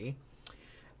 73,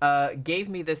 gave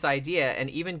me this idea and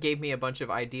even gave me a bunch of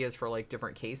ideas for like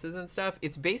different cases and stuff.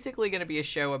 It's basically going to be a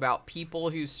show about people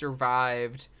who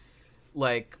survived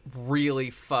like really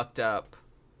fucked up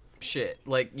shit,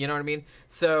 like, you know what I mean?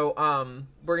 So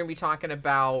we're gonna be talking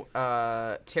about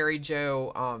Terry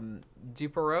Jo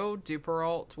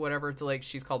Duperrault, whatever. It's like,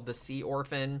 she's called the Sea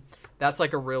Orphan. That's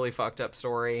like a really fucked up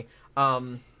story.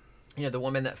 You know, the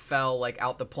woman that fell like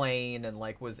out the plane and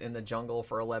like was in the jungle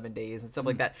for 11 days and stuff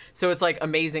like that. So it's like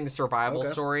amazing survival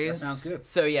stories. That sounds good.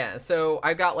 So yeah, so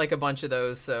I've got like a bunch of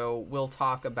those, so we'll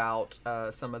talk about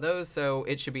some of those. So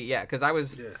it should be, because I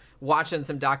was watching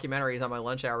some documentaries on my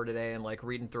lunch hour today and like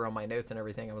reading through all my notes and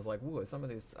everything. I was like, ooh, some of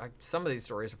these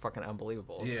stories are fucking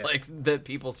unbelievable. It's like that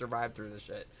people survived through this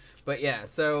shit. But yeah,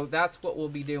 so that's what we'll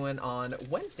be doing on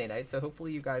Wednesday night. So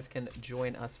hopefully you guys can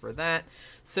join us for that.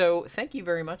 So thank you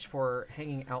very much for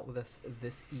hanging out with us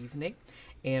this evening.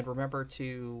 And remember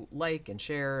to like and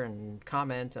share and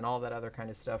comment and all that other kind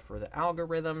of stuff for the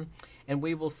algorithm. And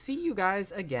we will see you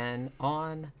guys again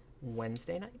on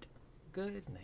Wednesday night. Good night.